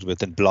 we talked about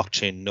then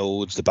blockchain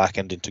nodes, the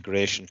back-end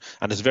integration,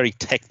 and it's very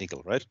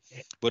technical, right?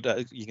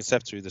 But you can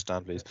step through this,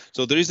 Dan, please.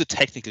 So there is a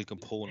technical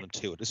component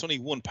to it. It's only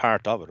one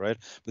part of it, right?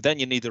 But then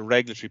you need the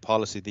regulatory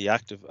policy, the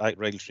active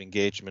regulatory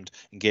engagement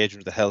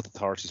with the health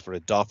authorities for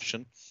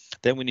adoption.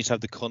 Then we need to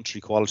have the country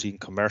quality and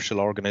commercial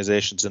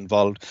organizations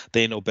involved.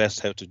 They know best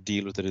how to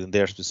deal with it in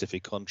their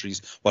specific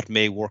countries. What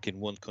may work in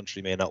one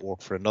country may not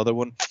work for another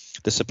one.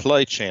 The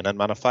supply chain and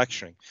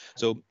manufacturing.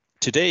 So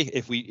today,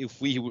 if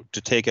we were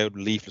to take out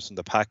leaflets in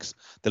the packs,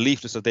 the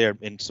leaflets are there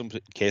in some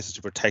cases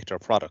to protect our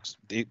products.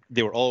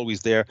 They were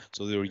always there,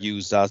 so they were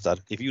used as that.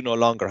 If you no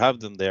longer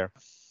have them there,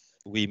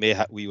 we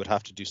would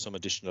have to do some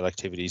additional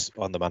activities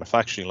on the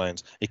manufacturing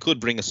lines. It could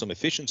bring us some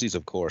efficiencies,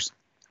 of course,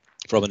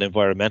 from an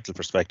environmental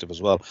perspective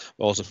as well.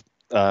 Also,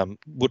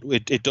 but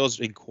it does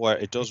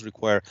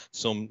require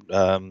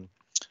some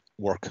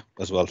work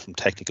as well from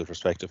technical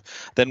perspective.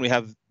 Then we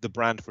have the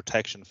brand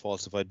protection,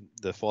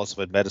 the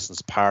falsified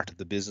medicines part of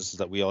the businesses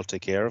that we all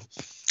take care of,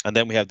 and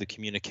then we have the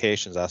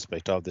communications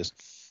aspect of this.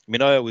 I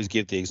mean, I always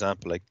give the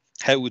example, like,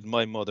 how would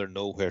my mother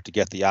know where to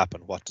get the app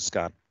and what to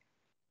scan?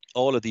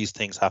 All of these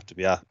things have to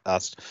be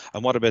asked.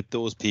 And what about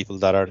those people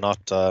that are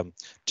not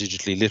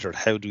digitally literate?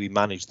 How do we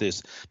manage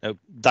this? Now,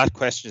 that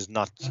question is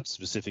not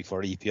specific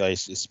for EPI.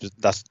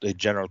 That's a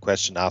general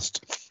question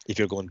asked if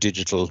you're going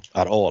digital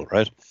at all,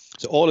 right?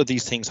 So all of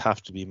these things have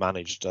to be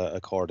managed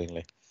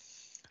accordingly.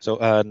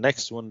 So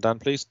next one, Dan,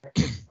 please.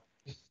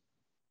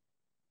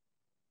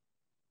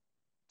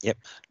 Yep.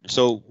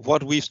 So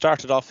what we've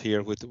started off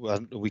here with,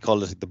 we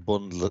call it the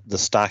bundle, the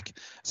stack.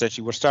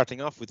 Essentially, we're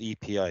starting off with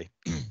EPI.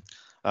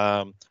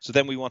 So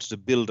then we wanted to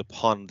build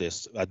upon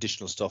this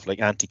additional stuff like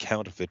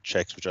anti-counterfeit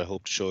checks, which I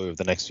hope to show you over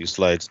the next few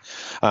slides.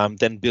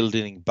 Then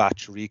building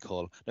batch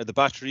recall. Now, the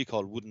batch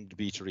recall wouldn't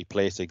be to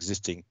replace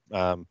existing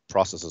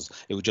processes.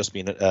 It would just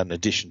be an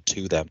addition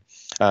to them.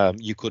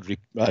 You could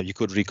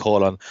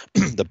recall on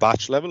the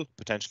batch level,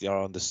 potentially, or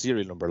on the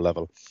serial number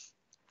level.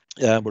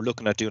 We're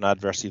looking at doing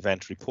adverse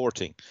event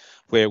reporting.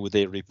 Where would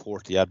they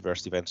report the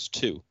adverse events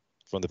to?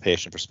 From the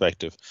patient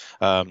perspective.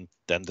 Then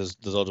there's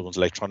other ones,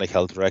 electronic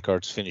health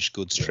records, finished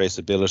goods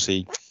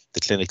traceability,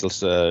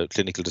 the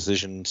clinical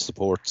decision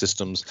support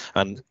systems,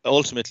 and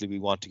ultimately we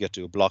want to get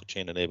to a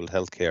blockchain-enabled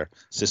healthcare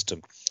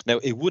system. Now,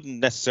 it wouldn't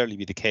necessarily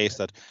be the case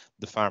that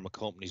the pharma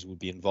companies would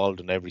be involved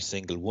in every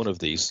single one of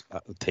these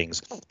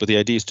things, but the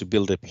idea is to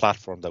build a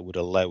platform that would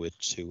allow it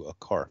to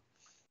occur.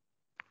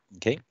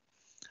 Okay.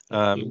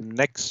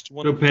 Next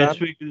one. So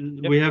Patrick,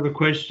 yep. We have a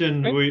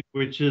question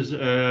which is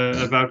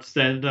about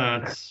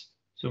standards.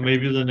 So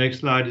maybe the next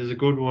slide is a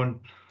good one.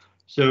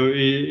 So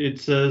it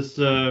says,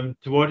 to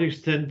what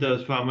extent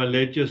does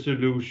PharmaLedger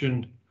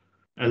solution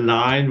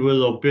align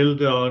with or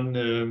build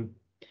on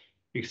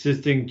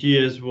existing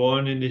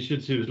GS1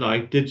 initiatives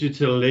like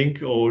Digital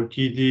Link or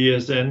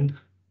GDSN?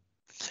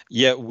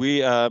 Yeah,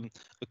 we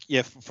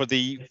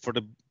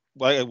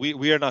well,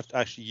 we are not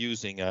actually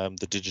using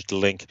the digital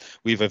link.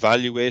 We've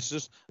evaluated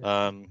it,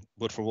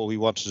 but for what we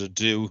wanted to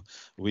do,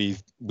 we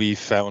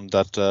found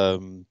that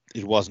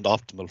it wasn't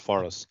optimal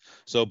for us.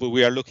 So, but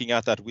we are looking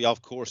at that. We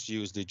of course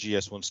use the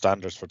GS1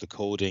 standards for the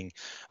coding.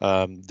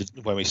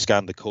 When we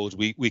scan the codes,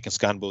 we can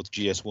scan both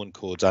GS1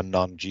 codes and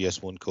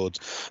non-GS1 codes.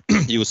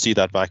 You will see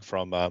that back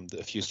from a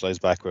few slides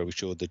back where we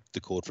showed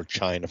the code for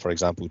China, for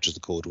example, which is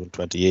the code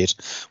 128.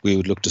 We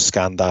would look to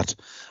scan that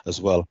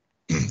as well.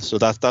 So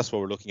that's what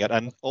we're looking at,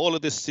 and all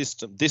of this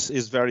system. This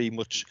is very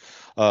much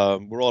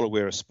we're all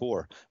aware of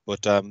SPORE,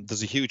 but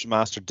there's a huge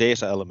master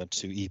data element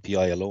to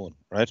EPI alone,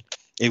 right?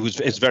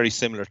 It's very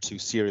similar to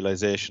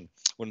serialization.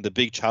 One of the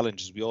big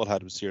challenges we all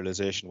had with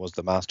serialization was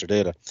the master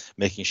data,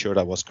 making sure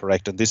that was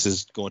correct, and this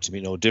is going to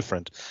be no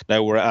different.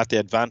 Now we're at the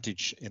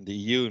advantage in the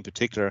EU in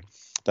particular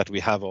that we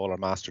have all our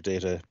master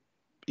data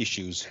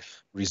issues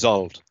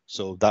resolved,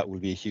 so that will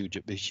be a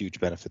huge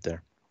benefit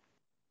there.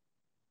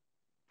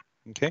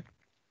 Okay.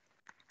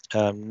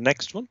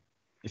 Next one.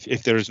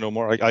 If there is no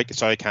more,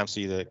 sorry, I can't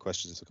see the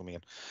questions that are coming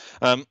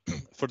in.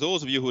 For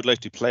those of you who would like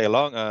to play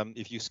along,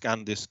 if you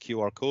scan this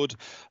QR code,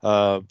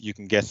 you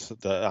can get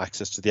the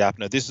access to the app.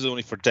 Now, this is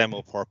only for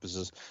demo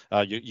purposes.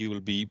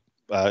 You'll be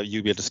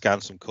able to scan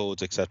some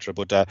codes, etc.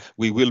 But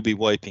we will be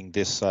wiping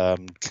this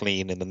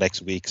clean in the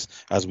next weeks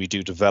as we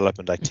do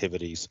development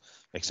activities,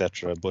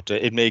 etc. But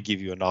it may give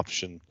you an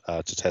option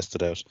to test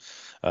it out.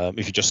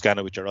 If you just scan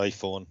it with your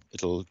iPhone,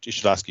 it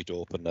should ask you to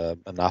open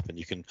an app, and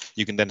you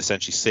can then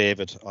essentially save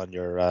it on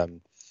your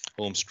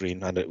home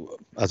screen and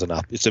as an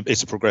app.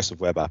 It's a progressive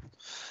web app.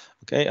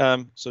 Okay.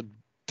 So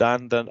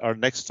Dan, then our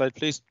next slide,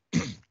 please.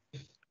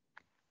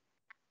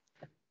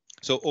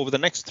 So over the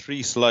next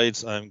 3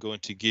 slides, I'm going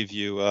to give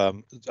you,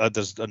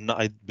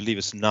 I believe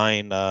it's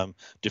 9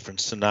 different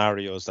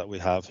scenarios that we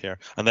have here.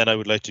 And then I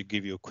would like to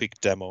give you a quick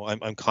demo.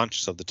 I'm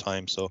conscious of the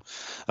time. So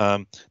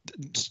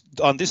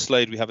on this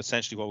slide, we have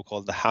essentially what we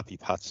call the happy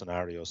path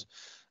scenarios.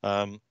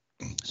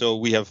 So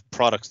we have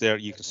products there.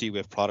 You can see we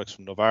have products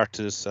from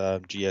Novartis,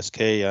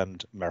 GSK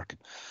and Merck.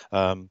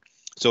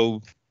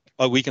 So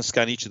we can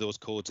scan each of those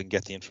codes and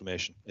get the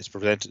information.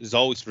 It's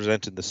always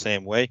presented the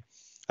same way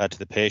to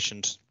the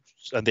patient.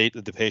 And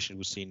the patient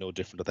would see no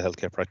different, or the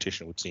healthcare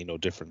practitioner would see no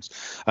difference.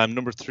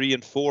 Number 3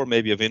 and 4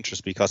 may be of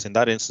interest because in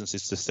that instance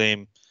it's the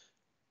same.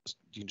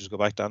 You can just go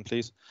back down,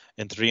 please.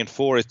 In 3 and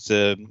 4, it's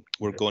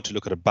we're going to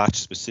look at a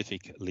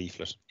batch-specific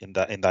leaflet in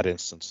that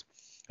instance,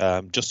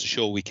 just to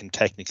show we can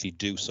technically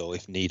do so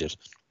if needed.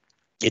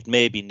 It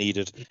may be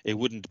needed. It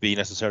wouldn't be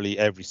necessarily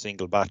every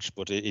single batch,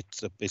 but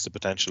it's a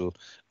potential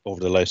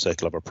over the life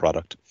cycle of our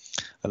product.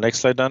 Next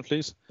slide, Dan,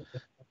 please.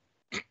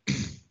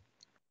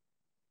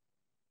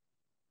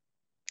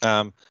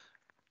 And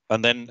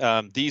then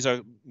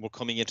we're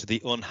coming into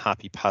the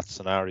unhappy path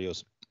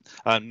scenarios.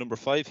 Number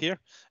 5 here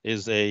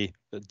is the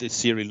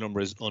serial number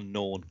is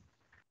unknown.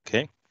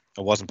 Okay,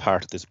 it wasn't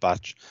part of this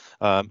batch.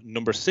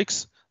 Number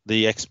 6,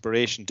 the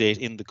expiration date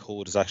in the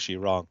code is actually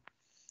wrong.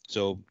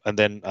 So and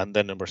then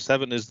number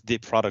 7 is the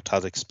product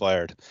has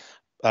expired.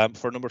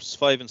 For numbers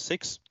 5 and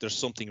 6, there's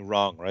something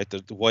wrong, right?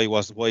 Why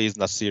isn't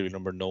that serial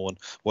number known?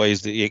 Why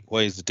is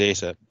the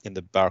data in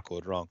the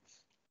barcode wrong?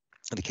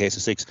 In the case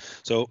of 6,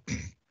 so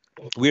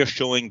we are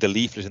showing the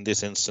leaflet in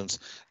this instance,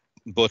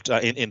 but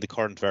in the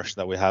current version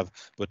that we have.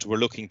 But we're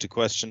looking to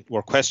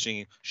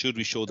questioning should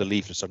we show the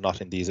leaflets or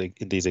not in these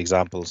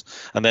examples.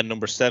 And then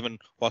number 7,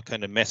 what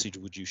kind of message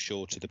would you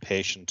show to the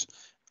patient?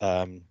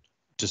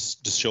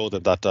 Just show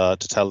them that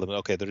to tell them,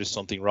 okay, there is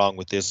something wrong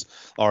with this,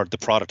 or the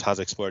product has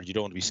expired. You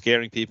don't want to be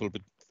scaring people,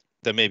 but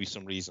there may be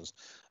some reasons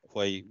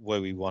why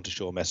we want to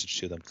show a message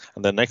to them.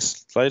 And then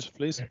next slide,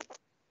 please.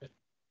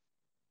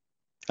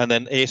 And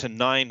then 8 and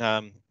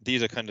 9,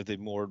 these are kind of the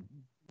more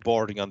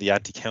bordering on the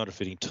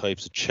anti-counterfeiting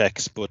types of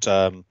checks. But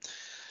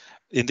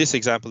in this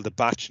example, the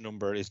batch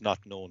number is not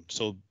known.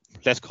 So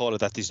let's call it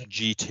that this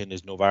G10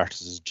 is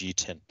Novartis's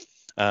G10.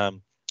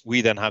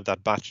 We then have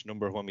that batch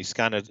number. When we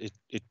scan it,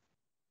 it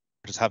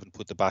just haven't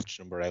put the batch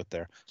number out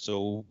there.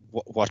 So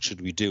what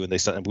should we do? And they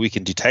said we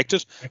can detect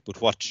it, but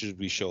what should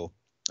we show?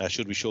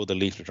 Should we show the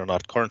leaflet or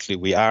not? Currently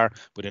we are,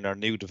 but in our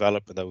new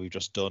development that we've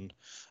just done,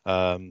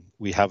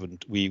 we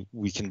haven't. We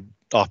can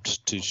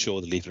opt to show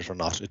the leaflet or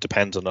not. It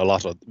depends on a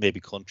lot of maybe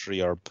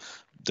country, or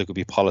there could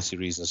be policy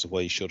reasons as to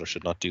why you should or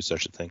should not do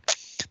such a thing.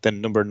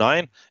 Then number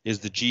 9 is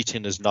the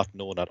G10 is not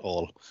known at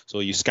all. So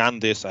you scan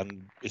this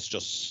and it's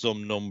just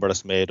some number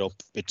that's made up.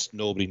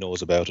 Nobody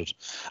knows about it.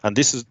 And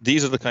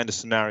these are the kind of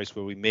scenarios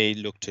where we may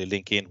look to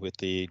link in with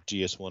the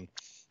GS1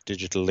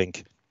 digital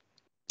link.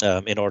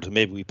 In order to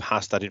maybe we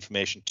pass that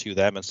information to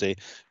them and say,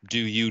 do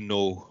you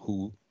know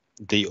who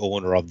the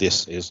owner of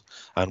this is,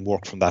 and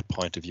work from that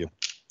point of view.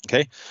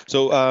 Okay,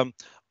 so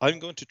I'm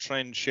going to try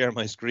and share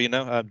my screen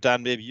now.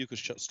 Dan, maybe you could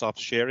stop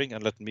sharing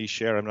and let me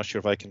share. I'm not sure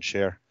if I can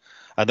share.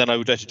 And then I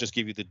would like to just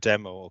give you the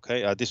demo.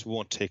 Okay, this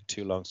won't take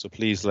too long, so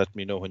please let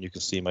me know when you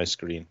can see my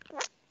screen.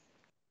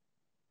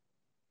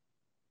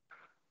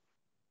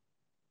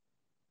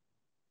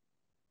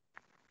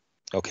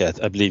 Okay,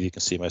 I believe you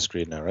can see my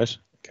screen now, right?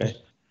 Okay.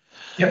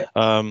 Yep.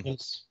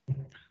 Yes.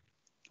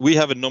 We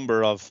have a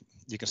number of,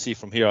 you can see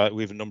from here,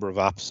 we have a number of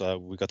apps.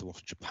 We got the one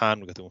for Japan,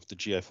 we got the one for the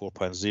GI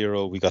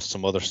 4.0, we got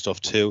some other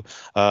stuff too.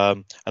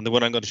 And the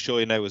one I'm going to show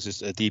you now is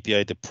this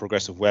DPI, the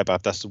progressive web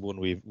app. That's the one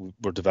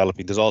we're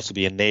developing. There's also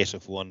be a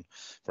native one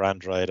for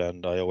Android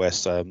and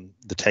iOS.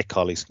 The tech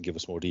colleagues can give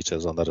us more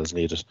details on that as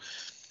needed.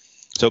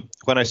 So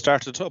when I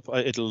start it up,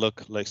 it'll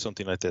look like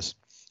something like this.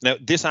 Now,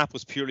 this app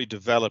was purely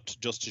developed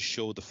just to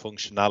show the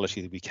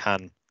functionality that we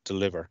can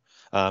deliver.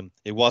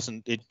 It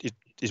wasn't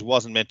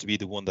meant to be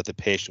the one that the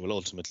patient will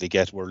ultimately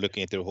get. We're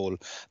looking at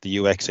the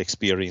UX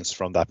experience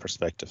from that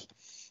perspective.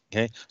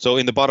 Okay, so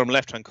in the bottom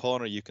left-hand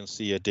corner, you can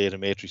see a data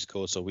matrix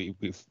code. So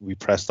we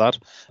press that.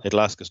 It'll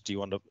ask us, it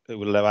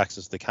will allow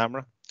access to the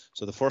camera.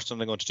 So the first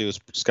thing I'm going to do is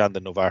scan the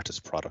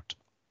Novartis product.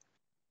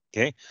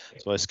 Okay,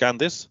 so I scan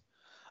this,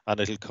 and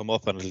it'll come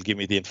up and it'll give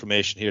me the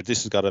information here.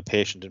 This has got a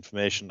patient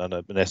information and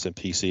an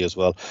SMPC as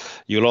well.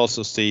 You'll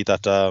also see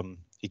that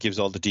it gives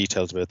all the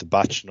details about the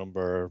batch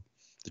number,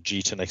 the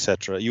GTIN,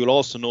 etc. You will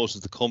also notice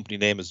the company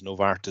name is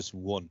Novartis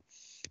 1.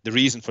 The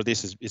reason for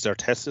this is our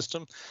test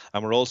system,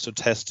 and we're also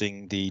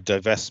testing the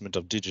divestment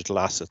of digital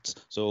assets.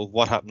 So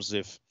what happens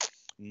if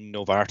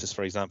Novartis,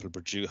 for example,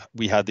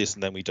 we had this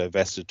and then we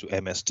divested to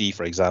MSD,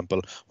 for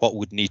example? What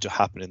would need to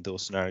happen in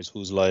those scenarios?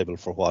 Who's liable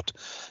for what?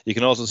 You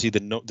can also see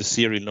the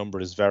serial number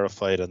is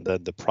verified, and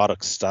then the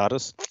product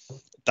status.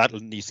 That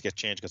needs to get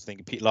changed, because I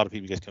think a lot of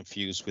people get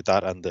confused with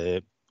that and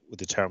with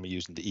the term we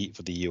use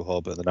for the EU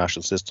hub and the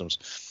national systems.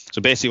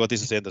 So basically what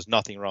this is saying, there's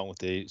nothing wrong with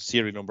the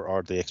serial number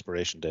or the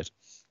expiration date.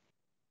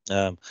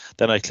 Then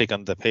I click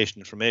on the patient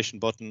information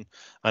button,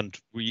 and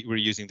we're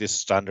using this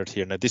standard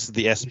here. Now this is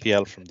the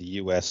SPL from the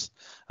US,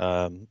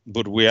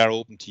 but we are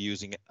open to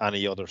using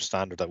any other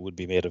standard that would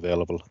be made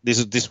available.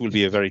 This will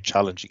be a very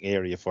challenging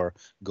area for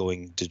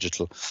going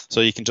digital.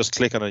 So you can just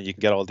click on it, you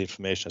can get all the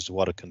information as to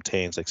what it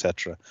contains,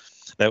 etc.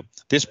 Now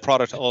this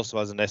product also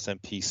has an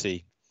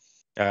SMPC.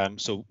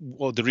 So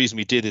the reason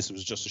we did this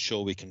was just to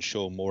show we can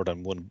show more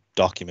than one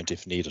document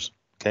if needed.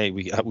 Okay,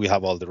 we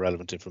have all the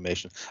relevant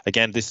information.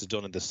 Again, this is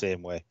done in the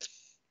same way.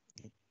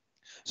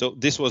 So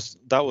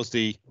that was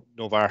the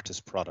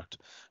Novartis product.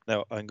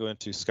 Now I'm going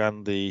to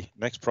scan the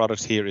next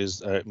product. Here is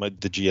the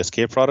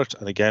GSK product,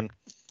 and again,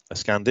 I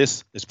scan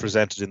this. It's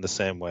presented in the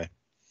same way.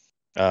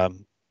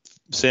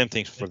 Same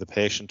thing for the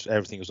patient.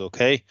 Everything is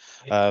okay.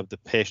 The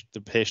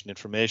patient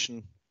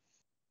information,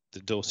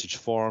 the dosage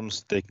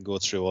forms. They can go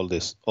through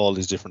all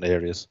these different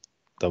areas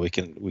that we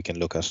can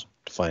look at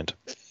to find.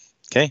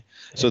 Okay,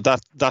 so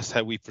that's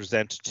how we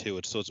present to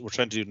it. So we're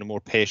trying to do it in a more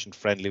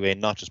patient-friendly way,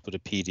 not just put a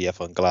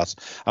PDF on glass.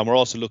 And we're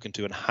also looking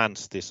to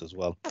enhance this as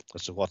well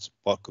as to what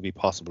could be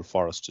possible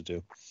for us to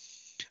do.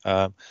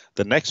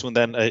 The next one,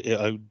 then,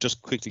 I'll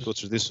just quickly go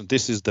through this one.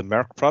 This is the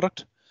Merck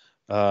product.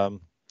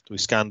 We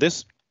scan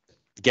this.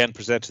 Again,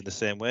 presented the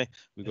same way.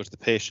 We go to the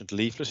patient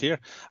leaflet here,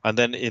 and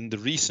then in the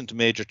recent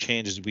major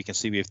changes, we can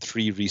see we have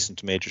 3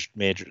 recent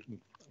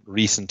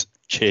recent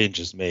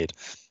changes made.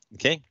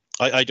 Okay.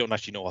 I don't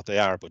actually know what they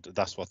are, but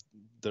that's what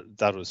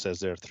it says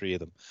there, 3 of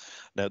them.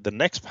 Now, the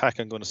next pack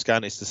I'm going to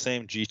scan is the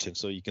same GTIN.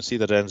 So you can see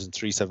that it ends in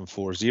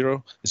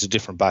 3740. It's a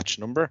different batch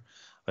number.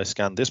 I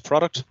scan this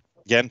product.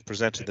 Again,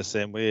 presented the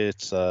same way.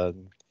 It's the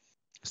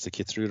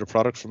Keytruda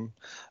product from.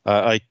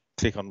 I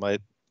click on my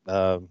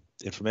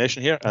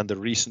information here, and the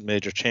recent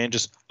major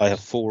changes. I have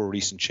 4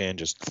 recent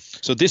changes.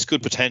 So this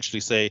could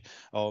potentially say,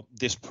 oh,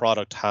 this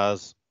product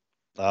has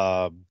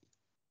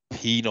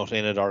peanut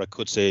in it, or it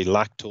could say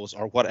lactose,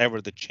 or whatever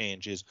the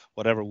change is,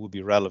 whatever would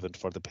be relevant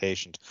for the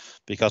patient,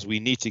 because we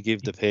need to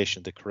give the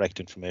patient the correct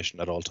information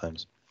at all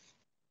times.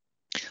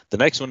 The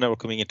next one, now we're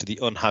coming into the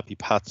unhappy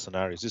path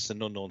scenarios. This is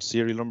an unknown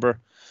serial number.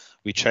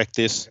 We check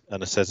this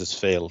and it says it's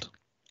failed.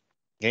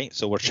 Okay,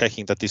 so we're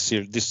checking that this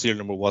serial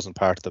number wasn't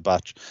part of the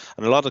batch.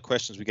 And a lot of the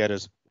questions we get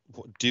is,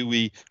 do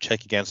we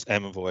check against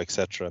MVO,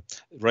 etc.?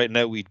 Right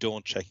now we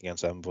don't check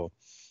against MVO.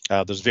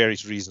 There's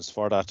various reasons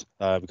for that,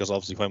 because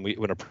obviously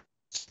when a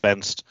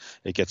dispensed,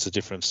 it gets a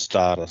different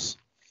status.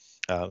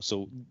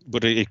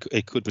 But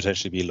it could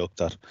potentially be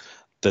looked at.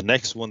 The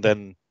next one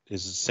then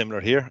is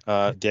similar here.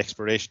 The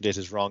expiration date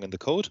is wrong in the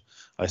code.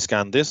 I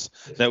scan this.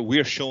 Now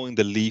we're showing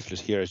the leaflet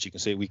here, as you can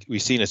see.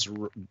 We've seen it's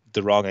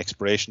the wrong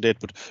expiration date,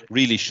 but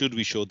really, should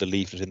we show the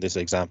leaflet in this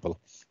example?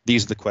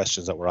 These are the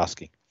questions that we're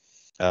asking.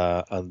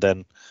 And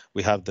then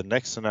we have the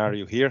next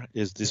scenario here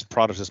is this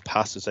product has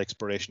passed its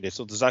expiration date.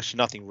 So there's actually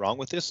nothing wrong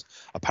with this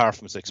apart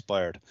from it's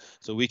expired.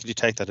 So we can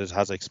detect that it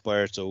has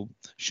expired. So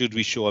should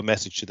we show a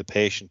message to the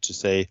patient to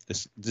say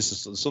this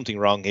is something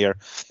wrong here,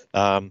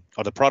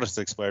 or the product has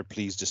expired,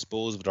 please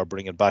dispose of it or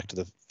bring it back to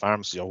the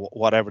pharmacy, or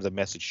whatever the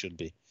message should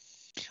be.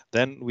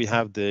 Then we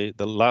have the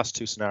last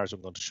 2 scenarios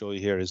I'm going to show you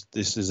here.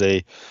 This is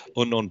a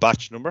unknown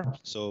batch number.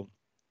 So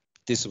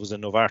this was a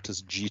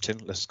Novartis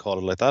GTIN, let's call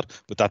it like that,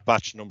 but that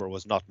batch number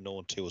was not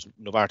known to us.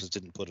 Novartis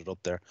didn't put it up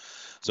there.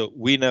 So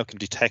we now can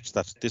detect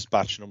that this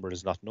batch number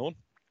is not known.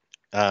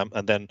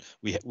 And then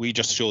we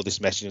just show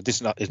this message.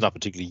 This is not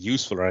particularly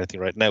useful or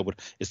anything right now, but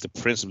it's the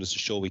principle is to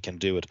show we can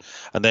do it.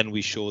 And then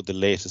we show the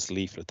latest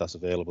leaflet that's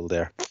available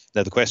there.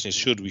 Now the question is,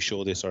 should we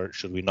show this or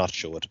should we not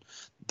show it?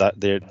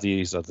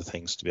 These are the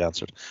things to be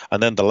answered.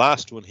 And then the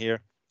last one here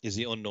is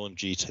the unknown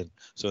GTIN.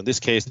 So in this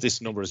case,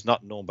 this number is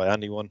not known by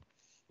anyone.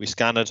 We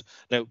scan it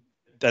now,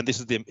 and this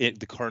is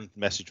the current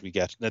message we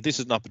get. Now, this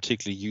is not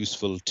particularly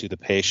useful to the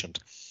patient.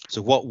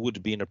 So what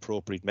would be an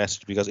appropriate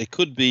message? Because it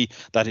could be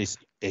that it's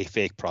a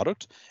fake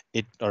product,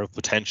 or a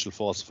potential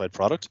falsified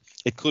product.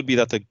 It could be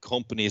that the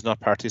company is not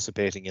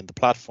participating in the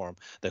platform.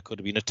 There could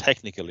have been a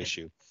technical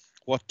issue.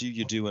 What do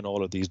you do in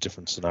all of these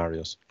different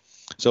scenarios?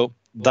 So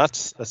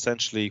that's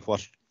essentially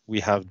what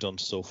we have done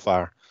so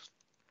far.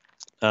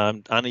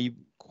 Any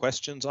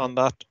questions on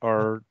that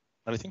or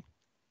anything?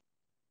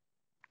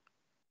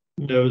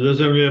 No, there's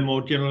only a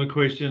more general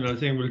question. I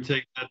think we'll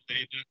take that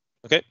later.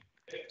 Okay.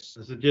 I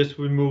suggest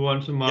we move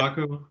on to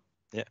Marco.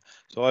 Yeah.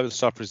 So I will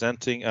start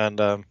presenting, and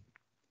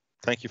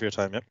thank you for your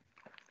time. Yeah.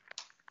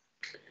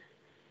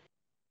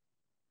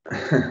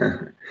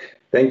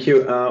 Thank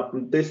you.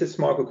 This is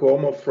Marco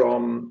Cuomo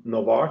from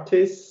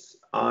Novartis.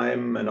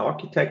 I'm an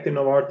architect in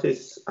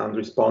Novartis and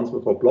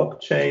responsible for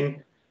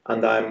blockchain,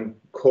 and I'm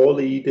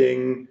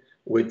co-leading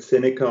with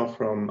Sinica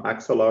from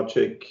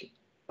Axalogic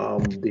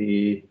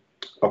the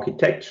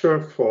architecture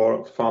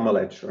for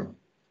PharmaLedger.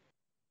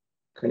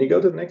 Can you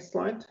go to the next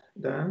slide,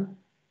 Dan?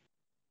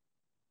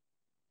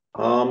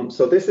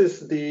 So this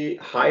is the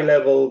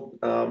high-level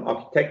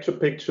architecture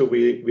picture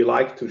we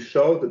like to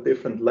show, the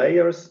different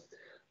layers.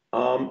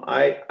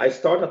 I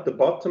start at the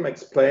bottom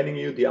explaining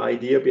you the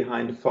idea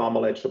behind the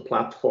PharmaLedger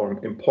platform.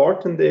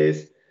 Important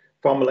is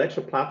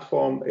PharmaLedger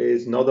platform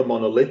is not a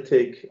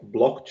monolithic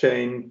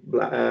blockchain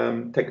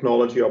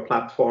technology or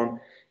platform.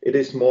 It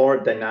is more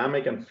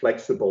dynamic and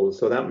flexible.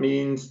 So that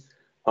means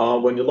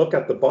when you look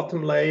at the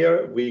bottom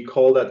layer, we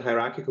call that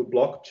hierarchical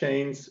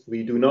blockchains.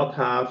 We do not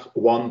have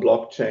one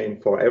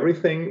blockchain for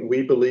everything.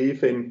 We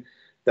believe in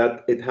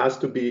that it has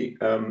to be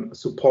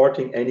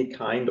supporting any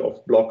kind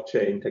of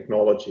blockchain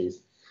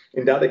technologies.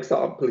 In that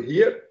example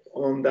here,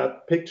 on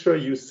that picture,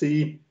 you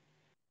see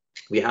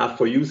we have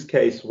for use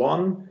case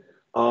 1,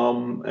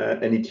 an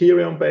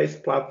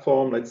Ethereum-based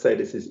platform. Let's say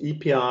this is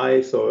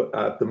EPI. So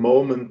at the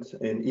moment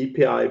in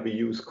EPI, we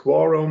use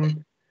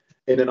Quorum.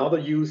 In another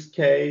use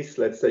case,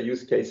 let's say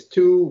use case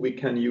 2, we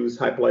can use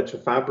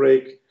Hyperledger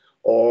Fabric,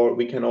 or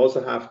we can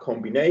also have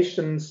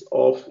combinations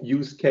of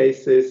use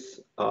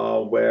cases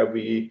where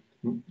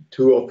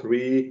 2 or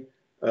 3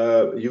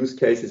 use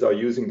cases are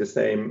using the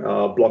same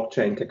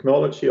blockchain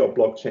technology or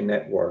blockchain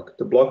network.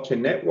 The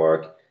blockchain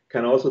network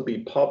can also be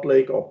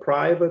public or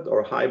private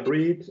or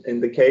hybrid.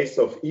 In the case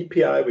of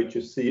EPI, which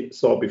you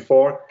saw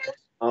before,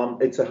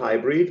 it's a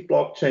hybrid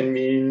blockchain,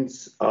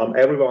 means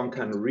everyone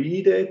can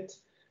read it.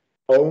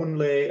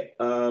 Only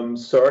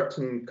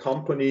certain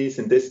companies,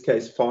 in this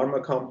case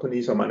pharma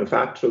companies or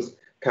manufacturers,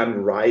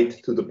 can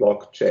write to the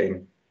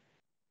blockchain,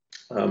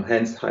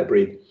 hence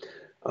hybrid.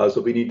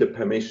 So we need a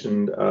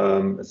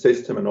permissioned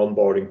system and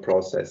onboarding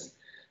process.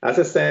 As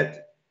I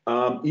said,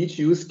 each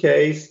use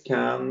case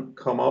can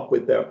come up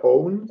with their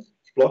own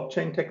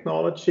blockchain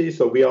technology.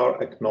 So we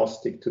are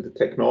agnostic to the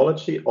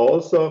technology.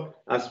 Also,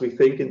 as we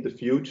think in the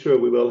future,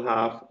 we will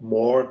have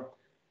more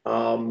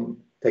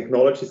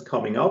technologies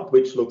coming up,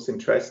 which looks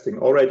interesting.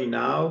 Already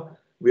now,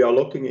 we are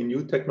looking in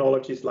new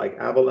technologies like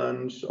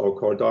Avalanche or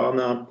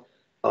Cardano,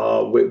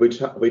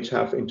 which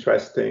have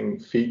interesting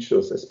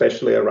features,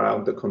 especially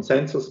around the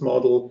consensus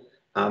model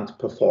and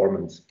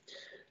performance.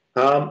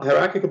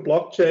 Hierarchical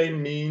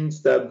blockchain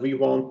means that we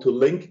want to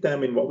link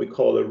them in what we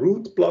call a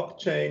root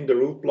blockchain. The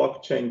root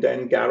blockchain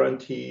then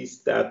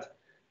guarantees that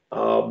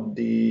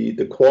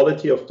the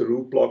quality of the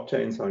root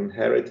blockchains are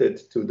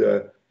inherited to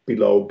the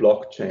below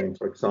blockchain,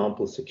 for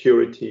example,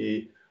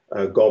 security,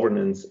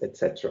 governance,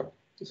 etc.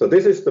 So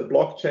this is the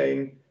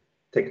blockchain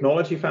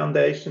technology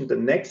foundation. The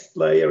next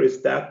layer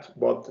is that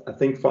what I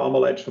think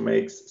PharmaLedger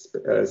makes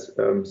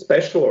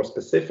special or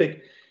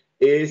specific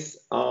is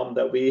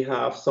that we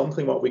have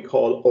something what we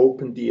call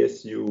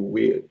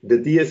OpenDSU. The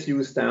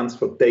DSU stands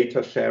for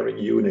Data Sharing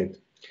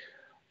Unit.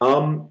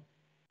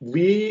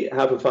 We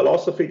have a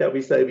philosophy that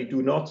we say we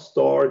do not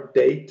store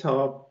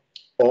data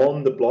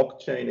on the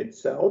blockchain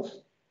itself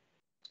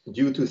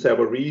due to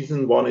several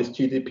reasons. One is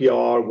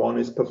GDPR, one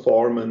is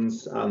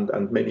performance,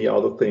 and many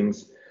other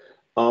things.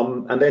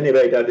 And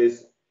anyway, that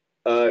is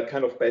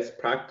kind of best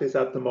practice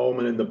at the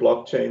moment in the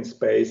blockchain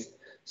space.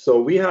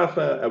 So we have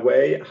a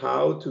way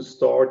how to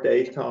store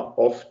data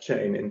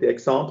off-chain. In the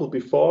example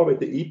before with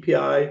the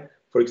EPI,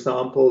 for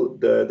example,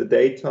 the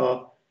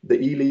data, the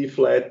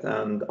e-leaflet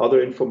and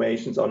other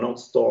informations are not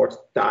stored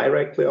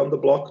directly on the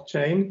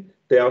blockchain.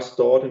 They are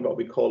stored in what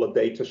we call a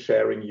data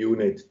sharing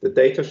unit. The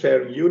data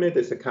sharing unit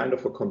is a kind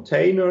of a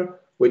container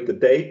with the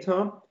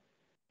data,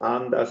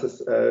 and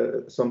as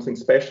something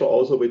special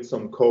also with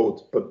some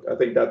code, but I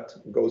think that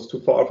goes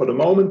too far for the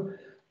moment.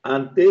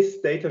 And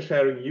this data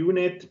sharing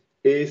unit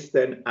is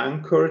then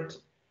anchored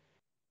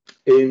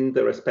in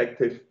the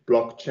respective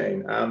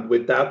blockchain. And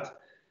with that,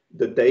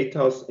 the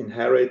data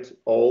inherit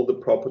all the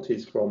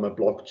properties from a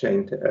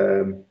blockchain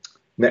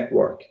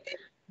network.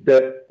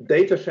 The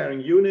data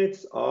sharing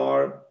units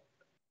are,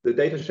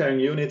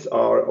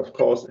 of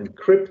course,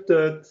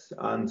 encrypted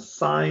and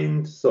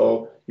signed,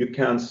 so you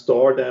can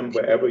store them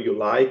wherever you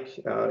like.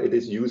 It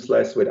is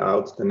useless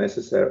without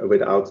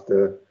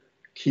the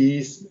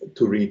keys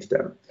to read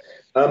them.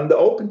 The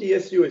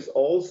OpenDSU is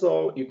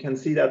also, you can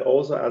see that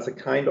also as a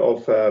kind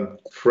of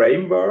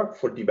framework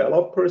for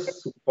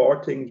developers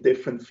supporting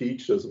different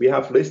features. We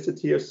have listed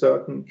here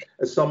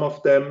some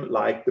of them,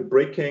 like the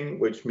bricking,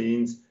 which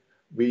means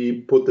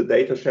we put the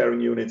data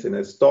sharing units in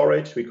a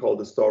storage. We call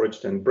the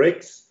storage then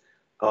bricks.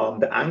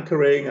 The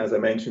anchoring, as I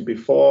mentioned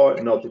before,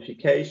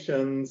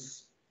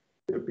 notifications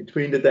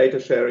between the data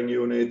sharing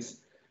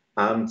units,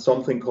 and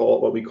something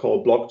called what we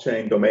call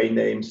blockchain domain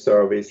name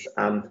service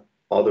and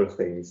other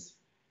things.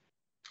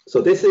 So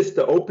this is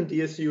the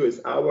OpenDSU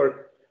is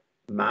our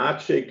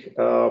magic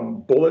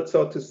bullet,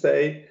 so to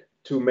say,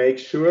 to make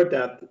sure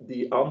that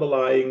the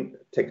underlying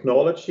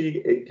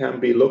technology, it can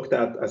be looked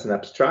at as an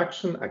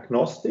abstraction,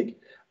 agnostic,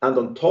 And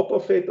on top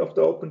of it, of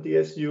the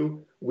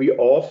OpenDSU, we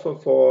offer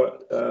for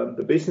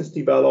the business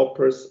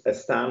developers a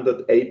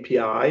standard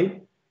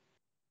API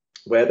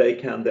where they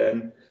can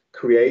then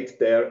create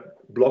their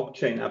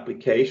blockchain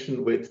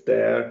application with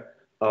their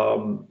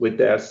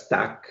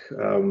stack,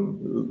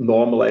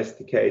 normal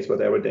SDKs,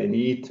 whatever they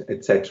need,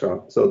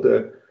 etc. So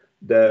the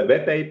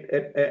web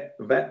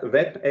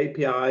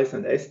APIs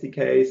and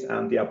SDKs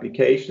and the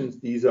applications,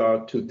 these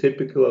are two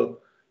typical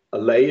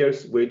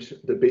layers which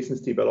the business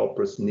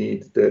developers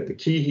need. The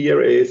key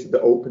here is the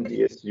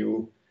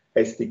OpenDSU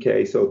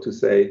SDK, so to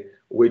say,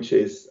 which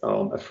is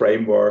a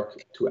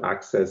framework to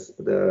access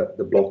the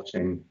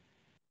blockchain.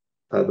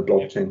 The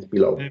blockchains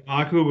below. Hey,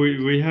 Marco,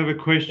 we have a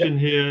question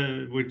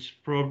here which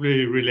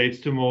probably relates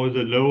to more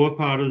the lower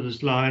part of the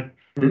slide.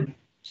 Mm-hmm.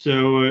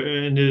 So,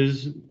 and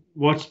is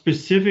what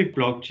specific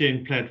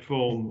blockchain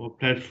platform or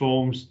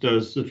platforms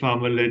does the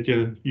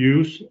PharmaLedger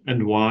use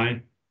and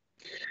why?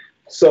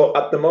 So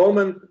at the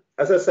moment,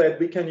 as I said,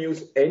 we can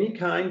use any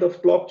kind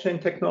of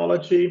blockchain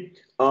technology.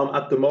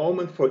 At the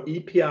moment for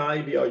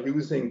EPI, we are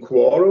using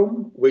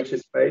Quorum, which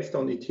is based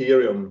on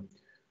Ethereum.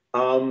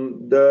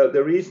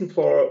 The reason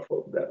for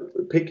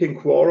picking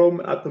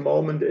Quorum at the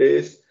moment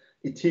is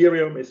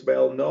Ethereum is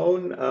well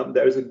known.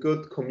 There is a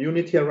good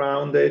community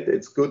around it.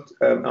 It's good,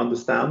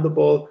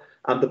 understandable,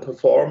 and the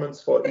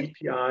performance for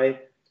EPI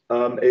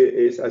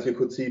is, as you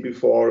could see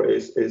before,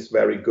 is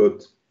very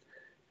good.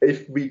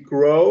 If we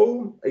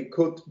grow, it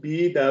could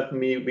be that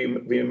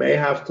we may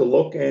have to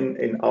look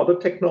in other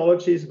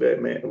technologies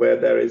where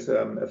there is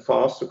a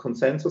faster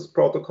consensus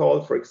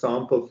protocol, for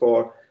example,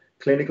 for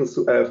clinical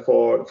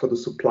for the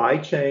supply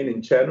chain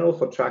in general,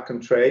 for track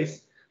and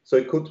trace. So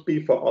it could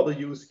be for other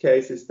use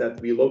cases that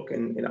we look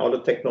in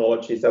other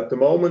technologies. At the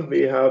moment,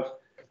 we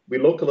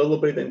look a little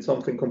bit in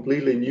something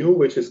completely new,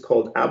 which is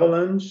called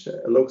Avalanche.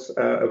 It looks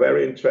a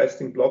very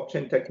interesting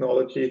blockchain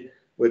technology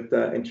with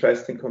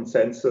interesting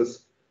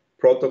consensus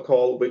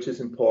protocol, which is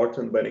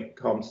important when it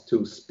comes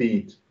to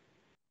speed.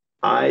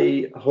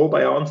 I hope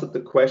I answered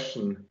the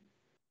question.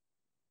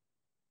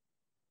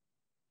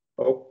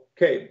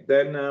 Okay,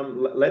 then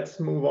let's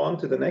move on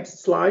to the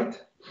next slide.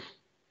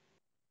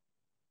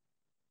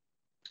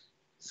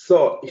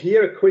 So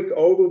here a quick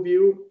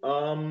overview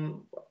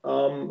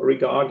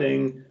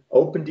regarding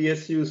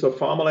OpenDSU. So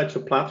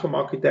PharmaLedger platform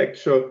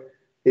architecture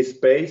is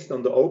based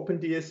on the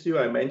OpenDSU.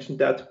 I mentioned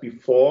that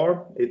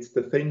before. It's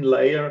the thin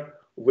layer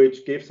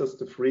which gives us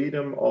the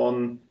freedom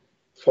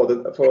for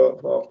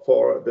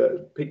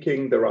the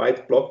picking the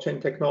right blockchain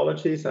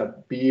technologies and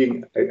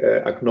being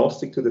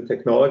agnostic to the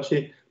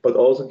technology, but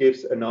also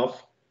gives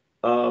enough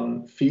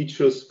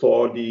features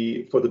for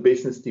the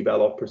business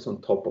developers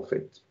on top of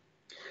it.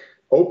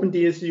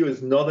 OpenDSU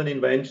is not an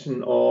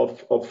invention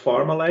of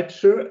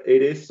PharmaLedger.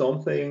 It is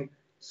something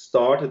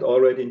started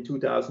already in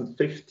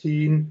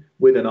 2015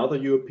 with another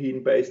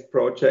European-based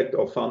project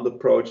or funded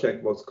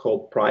project, what's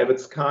called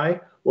Private Sky.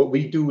 What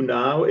we do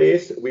now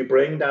is we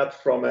bring that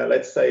from a,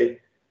 let's say,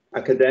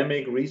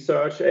 academic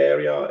research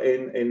area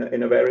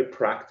in a very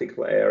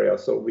practical area.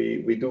 So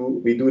we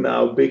do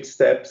now big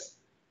steps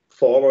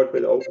forward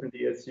with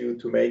OpenDSU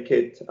to make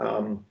it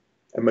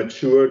a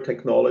mature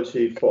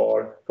technology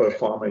for the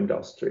pharma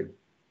industry.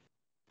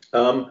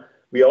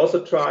 We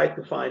also tried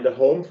to find a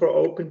home for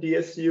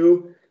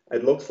OpenDSU.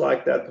 It looks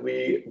like that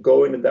we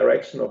go in the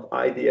direction of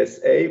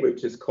IDSA,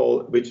 which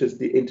is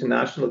the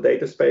International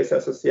Data Space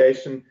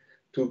Association,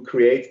 to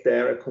create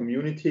there a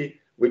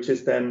community which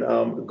is then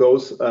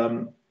goes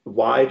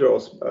wider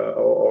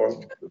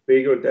or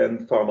bigger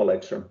than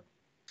PharmaLedger.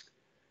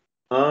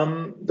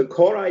 The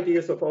core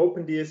ideas of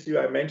OpenDSU,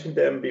 I mentioned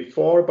them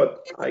before,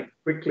 but I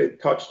quickly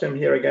touch them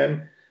here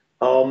again.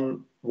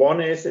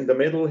 One is in the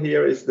middle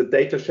here is the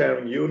data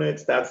sharing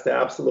units. That's the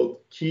absolute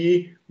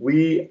key.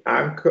 We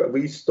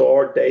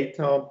store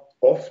data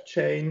off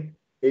chain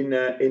in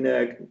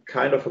a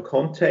kind of a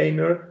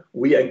container.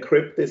 We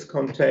encrypt this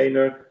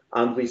container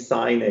and we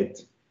sign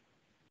it.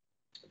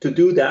 To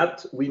do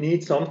that, we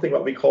need something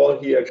what we call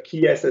here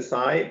key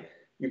SSI.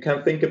 You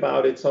can think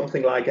about it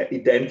something like an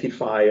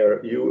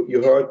identifier.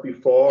 You heard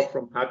before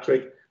from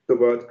Patrick the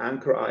word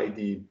anchor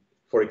ID,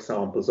 for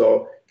example.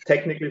 So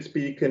technically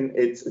speaking,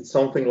 it's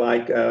something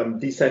like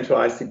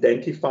decentralized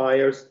identifier.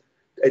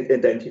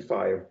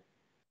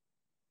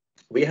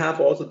 We have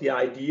also the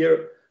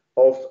idea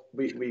of,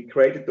 we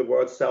created the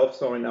word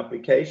self-sovereign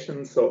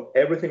application. So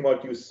everything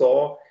what you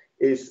saw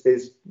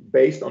is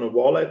based on a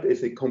wallet,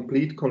 is a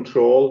complete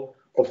control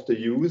of the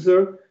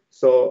user.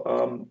 So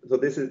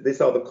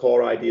these are the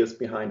core ideas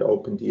behind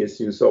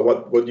OpenDSU. So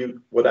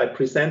what I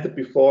presented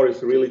before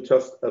is really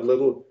just a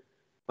little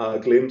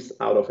glimpse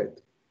out of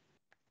it.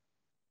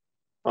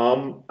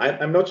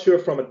 I'm not sure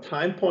from a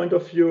time point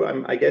of view.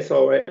 I guess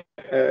I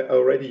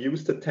already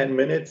used the 10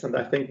 minutes, and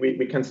I think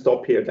we can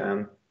stop here,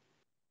 Dan.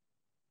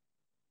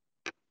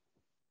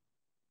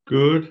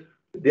 Good.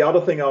 The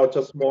other thing are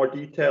just more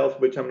details,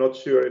 which I'm not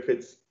sure if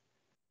it's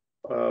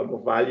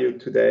of value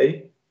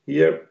today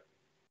here.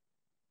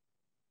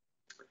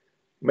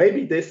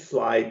 Maybe this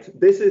slide.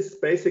 This is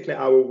basically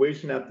our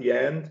vision at the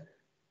end.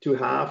 to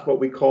have what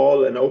we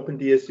call an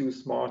OpenDSU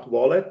smart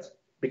wallet,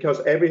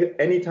 because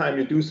anytime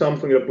you do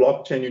something with a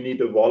blockchain, you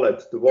need a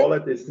wallet. The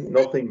wallet is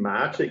nothing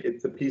magic.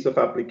 It's a piece of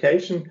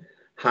application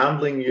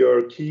handling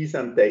your keys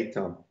and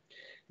data.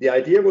 The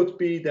idea would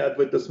be that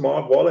with the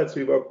smart wallets,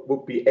 we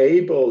would be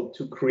able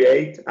to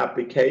create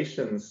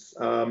applications.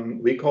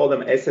 We call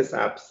them SS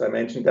apps. I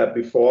mentioned that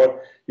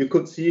before. You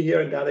could see here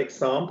in that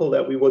example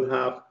that we would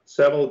have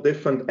several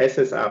different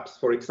SS apps.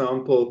 For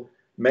example,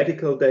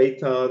 medical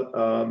data,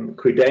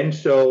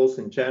 credentials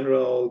in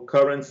general,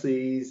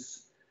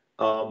 currencies,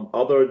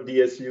 other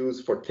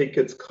DSUs for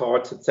tickets,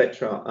 cards,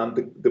 etc. And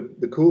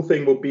the cool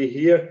thing would be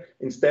here,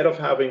 instead of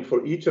having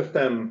for each of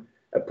them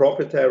a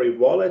proprietary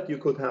wallet, you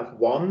could have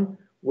one.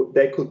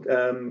 They could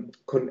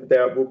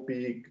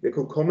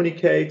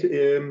communicate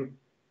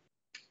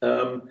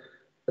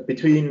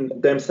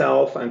between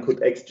themselves and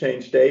could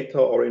exchange data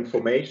or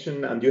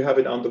information, and you have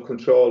it under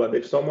control. And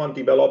if someone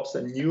develops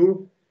a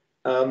new,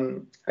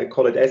 I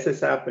call it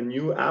SS app, a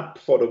new app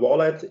for the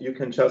wallet, you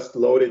can just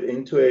load it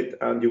into it,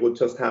 and you would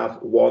just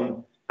have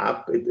one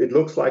app. It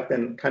looks like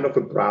then kind of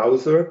a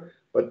browser,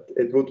 but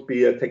it would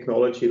be a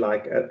technology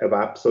like a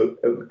app, so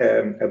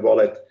a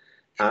wallet.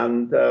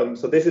 And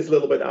so this is a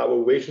little bit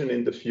our vision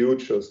in the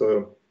future.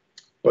 So,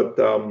 but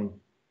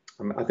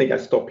I think I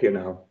stop here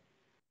now.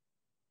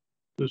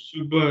 So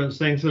super,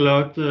 thanks a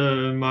lot,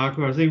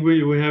 Marco. I think we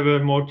have a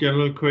more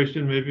general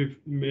question,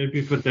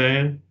 maybe for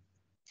Dan,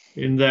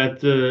 in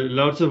that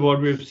lots of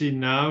what we've seen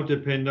now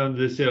depend on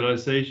the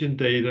serialization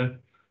data,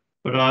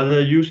 but are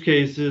there use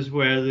cases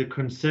where the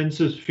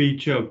consensus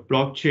feature of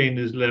blockchain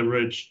is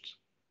leveraged?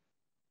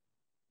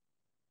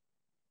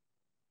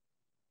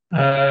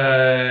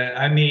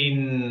 I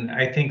mean,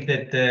 I think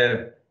that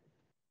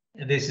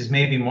this is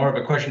maybe more of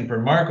a question for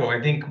Marco. I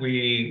think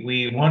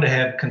we want to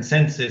have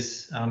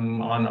consensus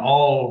on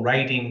all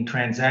writing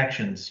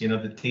transactions, you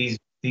know, that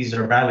these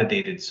are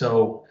validated.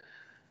 So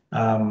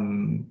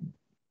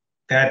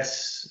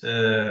that's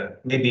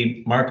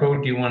maybe Marco,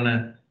 do you want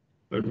to?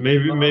 But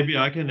maybe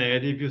I can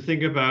add, if you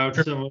think about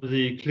some of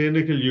the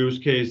clinical use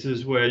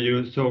cases where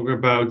you talk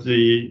about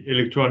the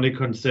electronic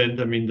consent,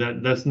 I mean,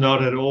 that's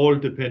not at all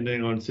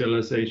depending on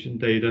serialization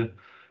data.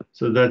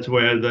 So that's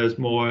where there's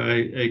more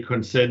a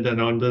consent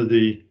and under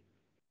the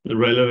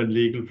relevant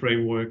legal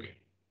framework.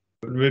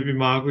 But maybe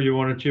Marco, you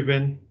want to chip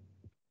in?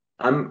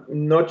 I'm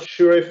not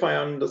sure if I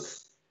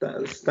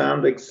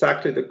understand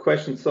exactly the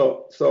question.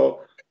 So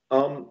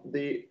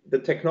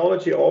the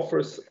technology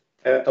offers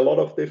a lot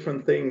of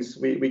different things.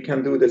 We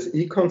can do this.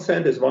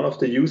 E-consent is one of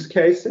the use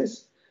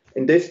cases.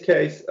 In this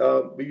case,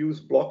 we use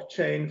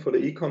blockchain for the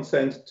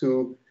e-consent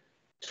to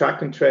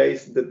track and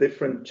trace the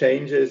different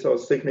changes or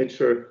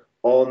signature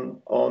on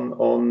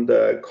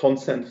the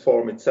consent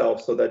form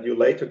itself, so that you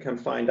later can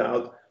find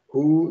out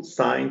who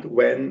signed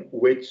when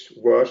which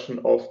version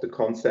of the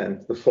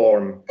consent, the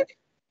form.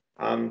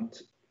 And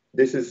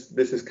this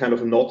is kind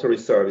of a notary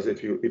service,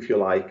 if you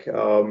like.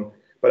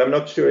 But I'm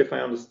not sure if I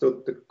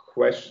understood the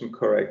question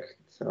correct.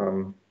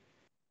 I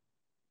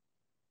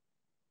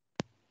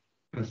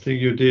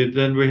think you did.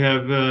 Then we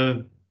have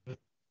a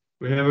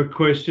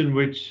question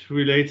which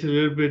relates a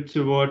little bit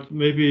to what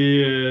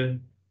maybe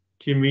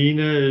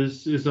Jemina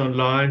is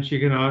online. She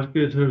can ask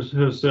it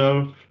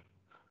herself.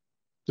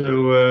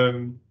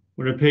 So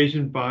when a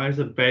patient buys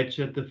a batch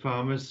at the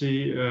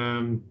pharmacy,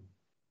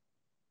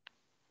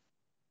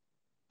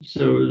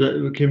 so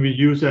that, can we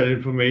use that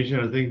information?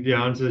 I think the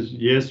answer is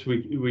yes.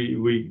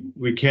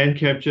 We can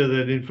capture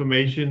that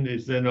information.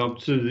 It's then up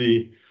to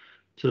the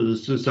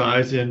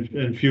society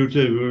and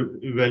future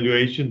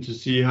evaluation to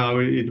see how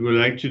it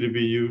will actually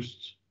be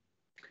used.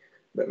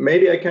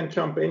 Maybe I can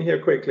jump in here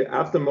quickly.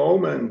 At the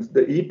moment,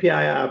 the EPI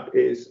app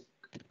is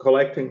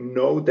collecting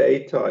no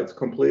data. It's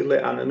completely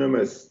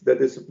anonymous.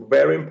 That is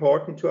very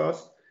important to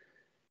us.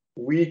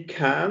 We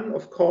can,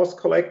 of course,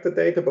 collect the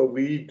data, but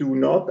we do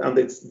not. And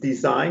it's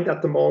designed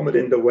at the moment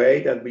in the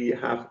way that we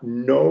have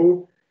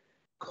no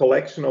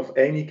collection of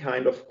any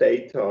kind of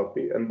data.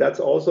 And that's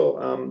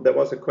also, there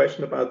was a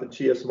question about the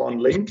GS1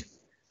 link.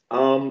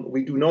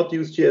 We do not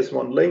use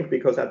GS1 link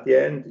because at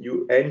the end,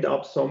 you end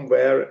up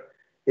somewhere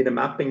in a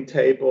mapping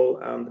table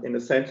and in a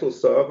central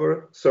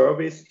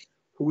service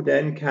who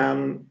then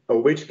can,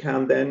 or which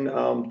can then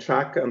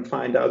track and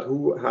find out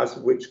who has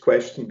which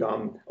question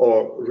done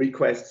or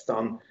requests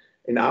done.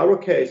 In our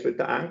case, with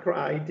the anchor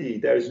ID,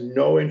 there is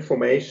no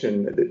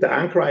information. The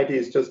anchor ID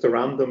is just a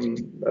random,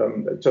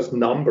 just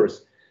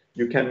numbers.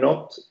 You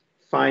cannot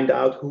find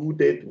out who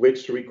did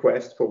which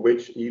request for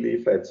which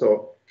e-leaflet.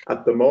 So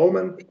at the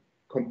moment,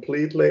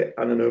 completely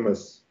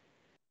anonymous.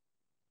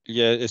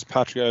 Yeah, it's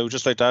Patrick. I would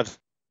just like to add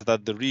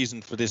that the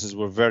reason for this is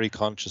we're very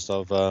conscious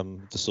of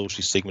the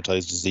socially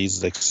stigmatized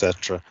diseases,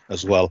 etc.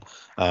 as well.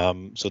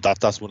 So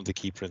that's one of the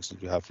key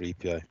principles we have for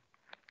EPI.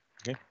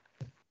 Okay.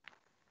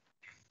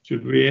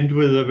 Should we end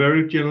with a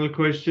very general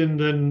question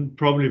then,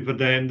 probably for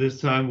Dan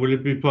this time? Will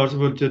it be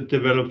possible to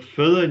develop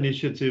further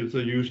initiatives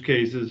or use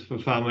cases for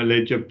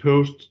PharmaLedger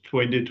post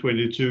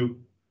 2022?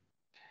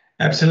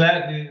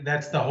 Absolutely.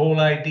 That's the whole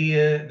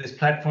idea. This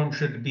platform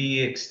should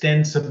be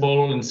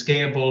extensible and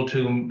scalable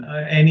to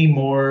any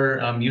more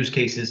use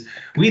cases.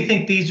 We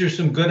think these are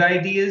some good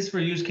ideas for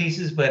use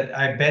cases, but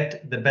I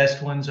bet the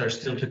best ones are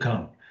still to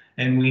come.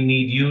 And we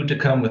need you to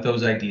come with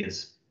those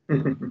ideas.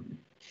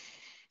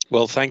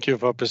 Well, thank you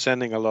for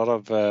presenting a lot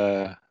of...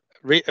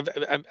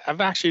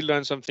 I've actually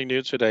learned something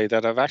new today,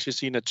 that I've actually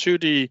seen a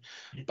 2D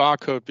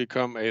barcode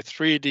become a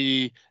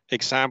 3D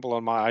example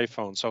on my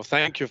iPhone. So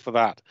thank you for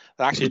that.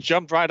 It actually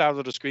jumped right out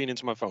of the screen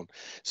into my phone.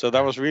 So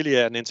that was really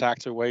an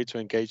interactive way to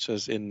engage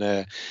us in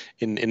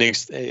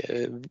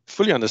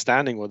fully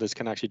understanding what this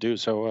can actually do.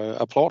 So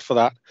applaud for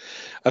that.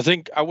 I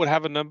think I would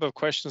have a number of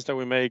questions that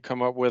we may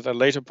come up with at a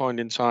later point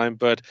in time,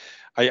 but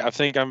I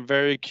think I'm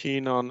very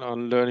keen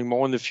on learning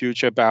more in the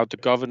future about the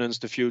governance,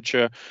 the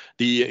future,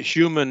 the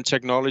human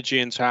technology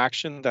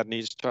interaction that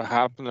needs to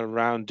happen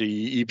around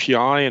the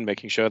EPI and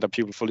making sure that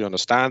people fully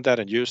understand that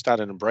and use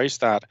that and embrace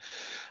that.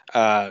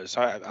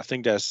 So I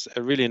think there's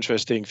a really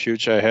interesting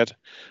future ahead.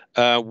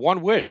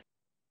 One wish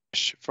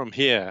from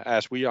here,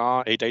 as we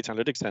are a data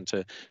analytics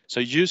center,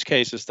 so use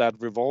cases that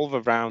revolve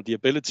around the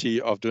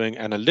ability of doing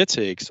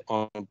analytics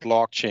on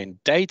blockchain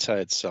data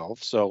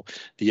itself, so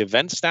the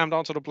events stamped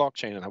onto the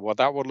blockchain and what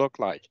that would look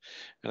like.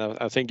 And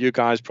I think you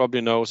guys probably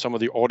know some of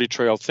the audit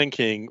trail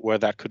thinking where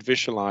that could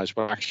visualize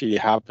what actually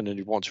happened, and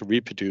you want to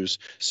reproduce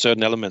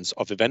certain elements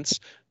of events,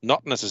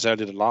 not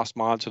necessarily the last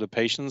mile to the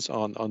patients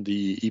on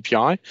the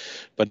EPI,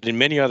 but in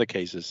many other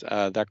cases,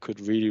 that could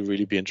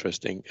really be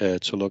interesting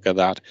to look at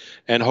that.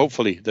 And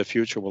hopefully the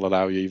future will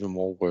allow you even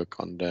more work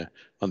on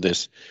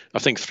this. I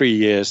think 3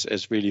 years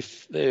is really,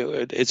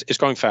 it's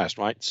going fast,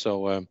 right?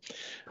 So I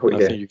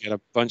think you get a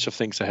bunch of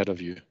things ahead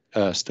of you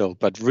still,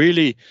 but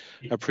really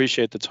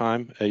appreciate the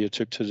time you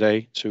took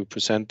today to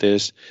present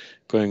this,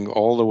 going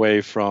all the way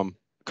from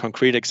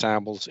concrete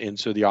examples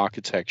into the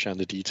architecture and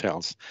the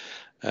details.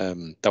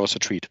 That was a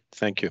treat.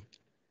 Thank you.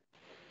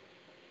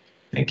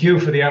 Thank you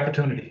for the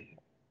opportunity.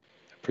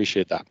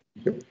 Appreciate that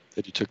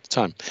you took the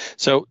time.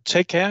 So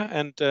take care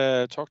and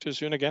talk to you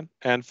soon again.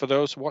 And for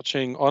those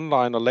watching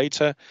online or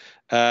later,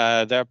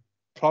 there are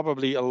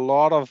probably a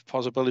lot of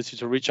possibility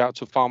to reach out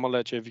to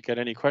PharmaLedger if you get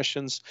any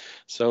questions.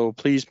 So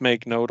please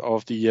make note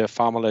of the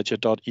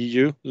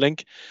pharmaledger.eu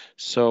link.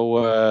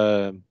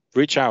 So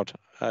reach out,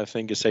 I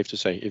think it's safe to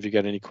say, if you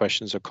get any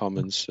questions or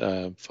comments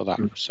for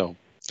that. So,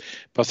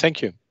 but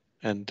thank you,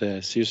 and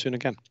see you soon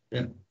again.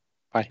 Yeah.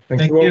 Bye.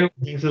 Thank you.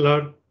 Thanks a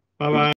lot. Bye-bye.